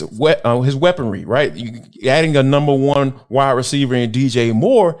his weaponry, right? You're adding a number 1 wide receiver in DJ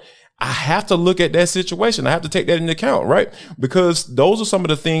Moore. I have to look at that situation. I have to take that into account, right? Because those are some of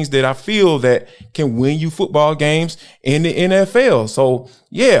the things that I feel that can win you football games in the NFL. So,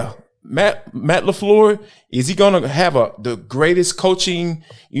 yeah. Matt LaFleur, is he going to have the greatest coaching,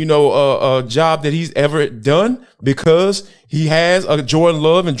 job that he's ever done because he has a Jordan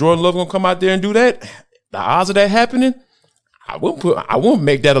Love and Jordan Love going to come out there and do that? The odds of that happening, I won't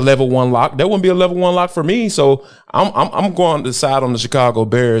make that a level 1 lock. That wouldn't be a level 1 lock for me. So I'm going to decide on the Chicago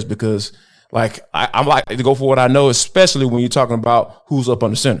Bears because I'm like to go for what I know, especially when you're talking about who's up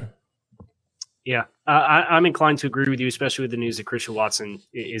on the center. Yeah, I'm inclined to agree with you, especially with the news that Christian Watson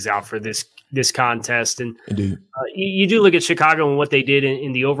is out for this contest. And you do look at Chicago and what they did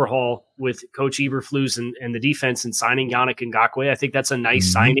in the overhaul with Coach Eberflus and the defense and signing Yannick Ngakoue. I think that's a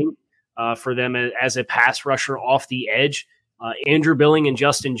nice signing for them as a pass rusher off the edge. Andrew Billing and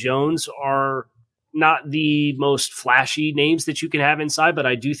Justin Jones are not the most flashy names that you can have inside, but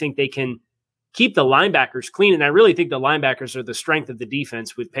I do think they can keep the linebackers clean. And I really think the linebackers are the strength of the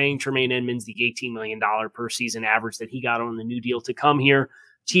defense with paying Tremaine Edmonds the $18 million per season average that he got on the new deal to come here.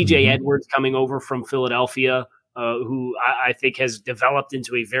 TJ Edwards coming over from Philadelphia, who I think has developed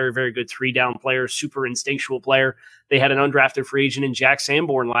into a very, very good 3-down player, super instinctual player. They had an undrafted free agent in Jack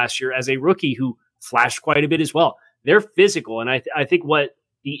Sanborn last year as a rookie who flashed quite a bit as well. They're physical. And I think what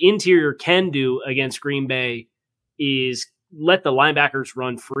the interior can do against Green Bay is let the linebackers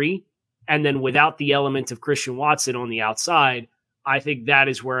run free. And then without the element of Christian Watson on the outside, I think that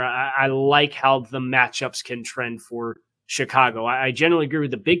is where I like how the matchups can trend for Chicago. I generally agree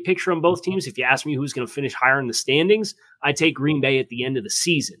with the big picture on both teams. If you ask me who's going to finish higher in the standings, I take Green Bay at the end of the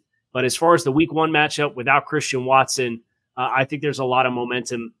season. But as far as the week 1 matchup without Christian Watson, I think there's a lot of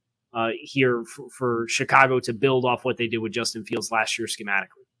momentum here for Chicago to build off what they did with Justin Fields last year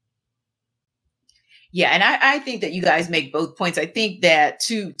schematically. Yeah, and I think that you guys make both points. I think that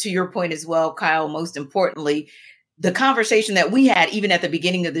to your point as well, Kyle, most importantly, the conversation that we had even at the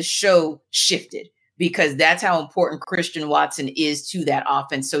beginning of the show shifted because that's how important Christian Watson is to that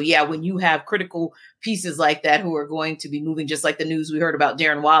offense. So yeah, when you have critical pieces like that who are going to be moving, just like the news we heard about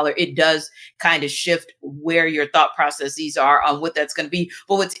Darren Waller, it does kind of shift where your thought processes are on what that's going to be.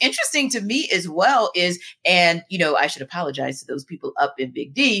 But what's interesting to me as well is, and I should apologize to those people up in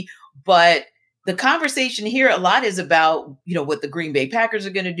Big D, but the conversation here a lot is about, what the Green Bay Packers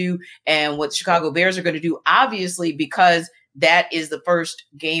are going to do and what the Chicago Bears are going to do, obviously, because that is the first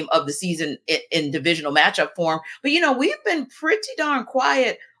game of the season in divisional matchup form. But, we've been pretty darn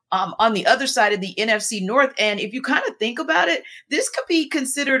quiet on the other side of the NFC North. And if you kind of think about it, this could be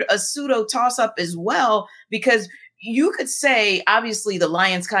considered a pseudo toss-up as well, because you could say, obviously, the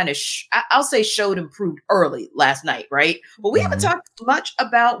Lions kind of, I'll say showed improved early last night, right? But we haven't talked much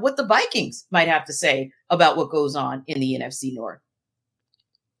about what the Vikings might have to say about what goes on in the NFC North.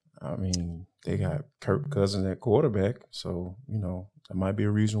 I mean, they got Kirk Cousins at quarterback, so that might be a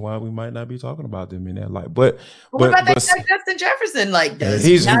reason why we might not be talking about them in that light. But what about that guy Justin Jefferson? Like,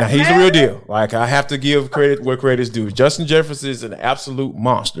 he's the real deal. Like, I have to give credit where credit's due. Justin Jefferson is an absolute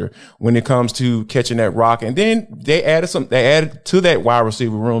monster when it comes to catching that rock. And then they added to that wide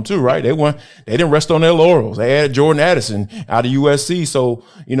receiver room too, right? They didn't rest on their laurels. They added Jordan Addison out of USC. So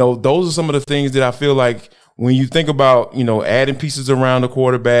those are some of the things that I feel like when you think about adding pieces around the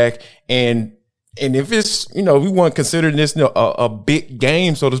quarterback and if it's, we weren't considering this a big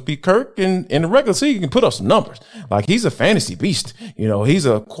game, so to speak, Kirk in the regular season can put up some numbers. Like, he's a fantasy beast. He's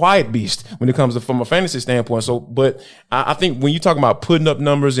a quiet beast when it comes to from a fantasy standpoint. So, but I think when you talk about putting up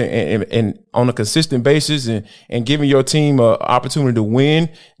numbers and on a consistent basis and giving your team an opportunity to win,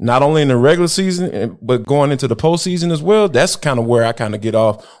 not only in the regular season, but going into the postseason as well, that's kind of where I kind of get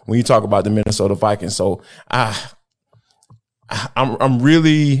off when you talk about the Minnesota Vikings. So I'm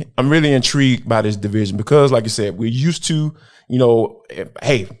really intrigued by this division because, like you said, we're used to,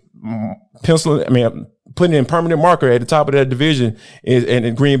 putting in permanent marker at the top of that division and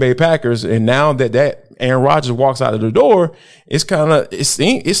the Green Bay Packers. And now that Aaron Rodgers walks out of the door, it's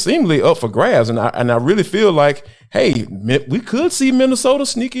seemingly up for grabs. And I really feel like, hey, we could see Minnesota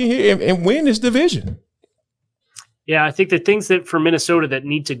sneak in here and win this division. Yeah, I think the things that for Minnesota that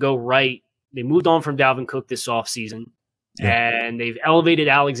need to go right, they moved on from Dalvin Cook this offseason. And they've elevated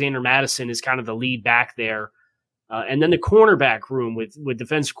Alexander Mattison as kind of the lead back there. And then the cornerback room with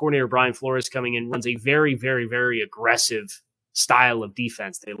defensive coordinator Brian Flores coming in runs a very, very, very aggressive style of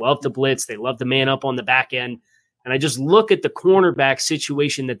defense. They love to blitz. They love to man up on the back end. And I just look at the cornerback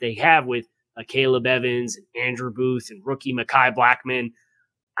situation that they have with Caleb Evans, Andrew Booth, and rookie Mekhi Blackman.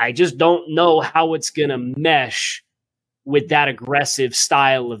 I just don't know how it's going to mesh with that aggressive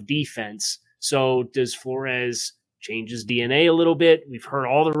style of defense. So does Flores changes DNA a little bit? We've heard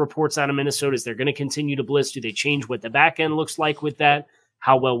all the reports out of Minnesota is they're going to continue to blitz. Do they change what the back end looks like with that?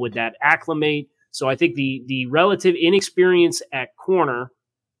 How well would that acclimate? So I think the relative inexperience at corner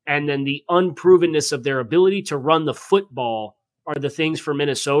and then the unprovenness of their ability to run the football are the things for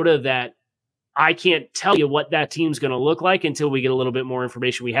Minnesota that I can't tell you what that team's going to look like until we get a little bit more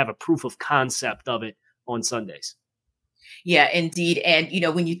information. We have a proof of concept of it on Sundays. Yeah, indeed. And,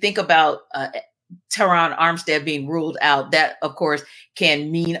 when you think about Teron Armstead being ruled out, that of course can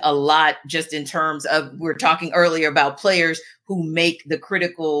mean a lot just in terms of, we're talking earlier about players who make the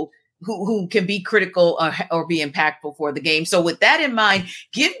critical, who can be critical or be impactful for the game. So with that in mind,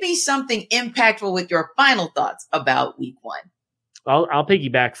 give me something impactful with your final thoughts about week one. I'll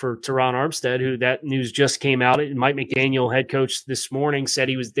piggyback for Teron Armstead, who that news just came out. Mike McDaniel, head coach this morning, said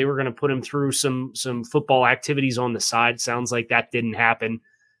they were going to put him through some football activities on the side. Sounds like that didn't happen.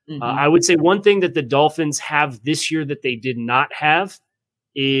 Mm-hmm. I would say one thing that the Dolphins have this year that they did not have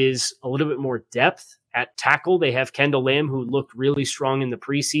is a little bit more depth at tackle. They have Kendall Lamb, who looked really strong in the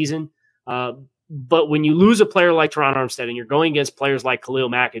preseason. But when you lose a player like Teron Armstead and you're going against players like Khalil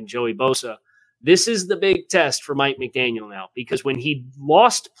Mack and Joey Bosa, this is the big test for Mike McDaniel now, because when he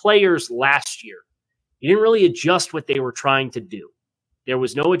lost players last year, he didn't really adjust what they were trying to do. There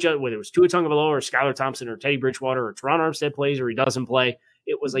was no adjustment, whether it was Tua Tagovailoa or Skylar Thompson or Teddy Bridgewater or Teron Armstead plays or he doesn't play.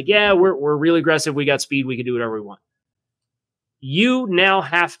 It was like, yeah, we're really aggressive. We got speed. We can do whatever we want. You now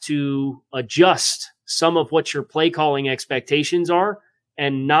have to adjust some of what your play calling expectations are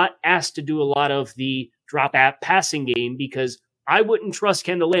and not asked to do a lot of the drop app passing game, because I wouldn't trust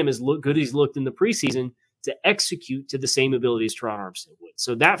Kendall Lamb as good as he's looked in the preseason to execute to the same abilities Teron Armstead would.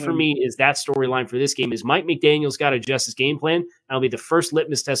 So that for me is that storyline for this game is Mike McDaniel's got to adjust his game plan. That'll be the first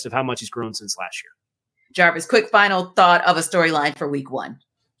litmus test of how much he's grown since last year. Jarvis, quick final thought of a storyline for week one.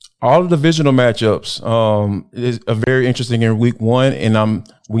 All the divisional matchups is very interesting in week one. And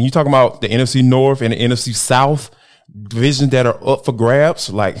when you talk about the NFC North and the NFC South, divisions that are up for grabs,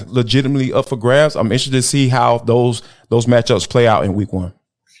 like legitimately up for grabs, I'm interested to see how those matchups play out in week one.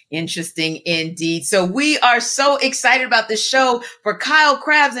 Interesting indeed. So we are so excited about this show. For Kyle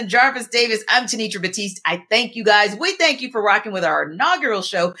Krabs and Jarvis Davis, I'm Tenitra Batiste. I thank you guys. We thank you for rocking with our inaugural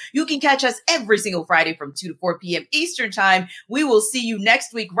show. You can catch us every single Friday from 2 to 4 p.m. Eastern time. We will see you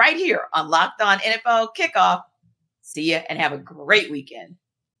next week right here on Locked On NFL Kickoff. See ya and have a great weekend.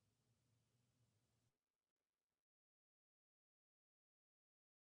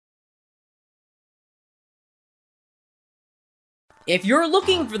 If you're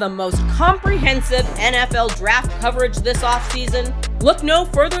looking for the most comprehensive NFL draft coverage this offseason, look no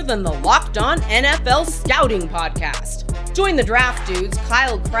further than the Locked On NFL Scouting Podcast. Join the draft dudes,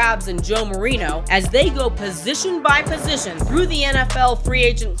 Kyle Krabs and Joe Marino, as they go position by position through the NFL free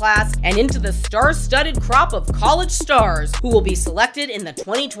agent class and into the star-studded crop of college stars who will be selected in the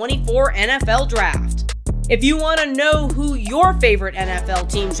 2024 NFL Draft. If you want to know who your favorite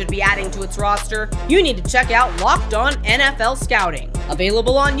NFL team should be adding to its roster, you need to check out Locked On NFL Scouting,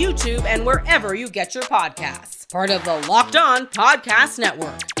 available on YouTube and wherever you get your podcasts. Part of the Locked On Podcast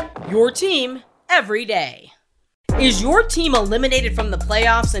Network. Your team every day. Is your team eliminated from the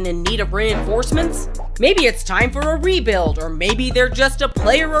playoffs and in need of reinforcements? Maybe it's time for a rebuild, or maybe they're just a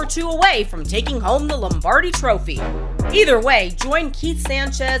player or two away from taking home the Lombardi Trophy. Either way, join Keith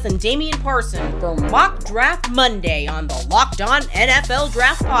Sanchez and Damian Parson for Mock Draft Monday on the Locked On NFL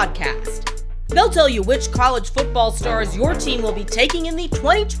Draft Podcast. They'll tell you which college football stars your team will be taking in the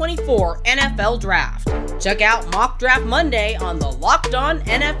 2024 NFL Draft. Check out Mock Draft Monday on the Locked On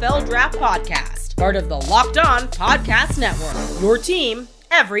NFL Draft Podcast, part of the Locked On Podcast Network. Your team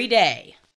every day.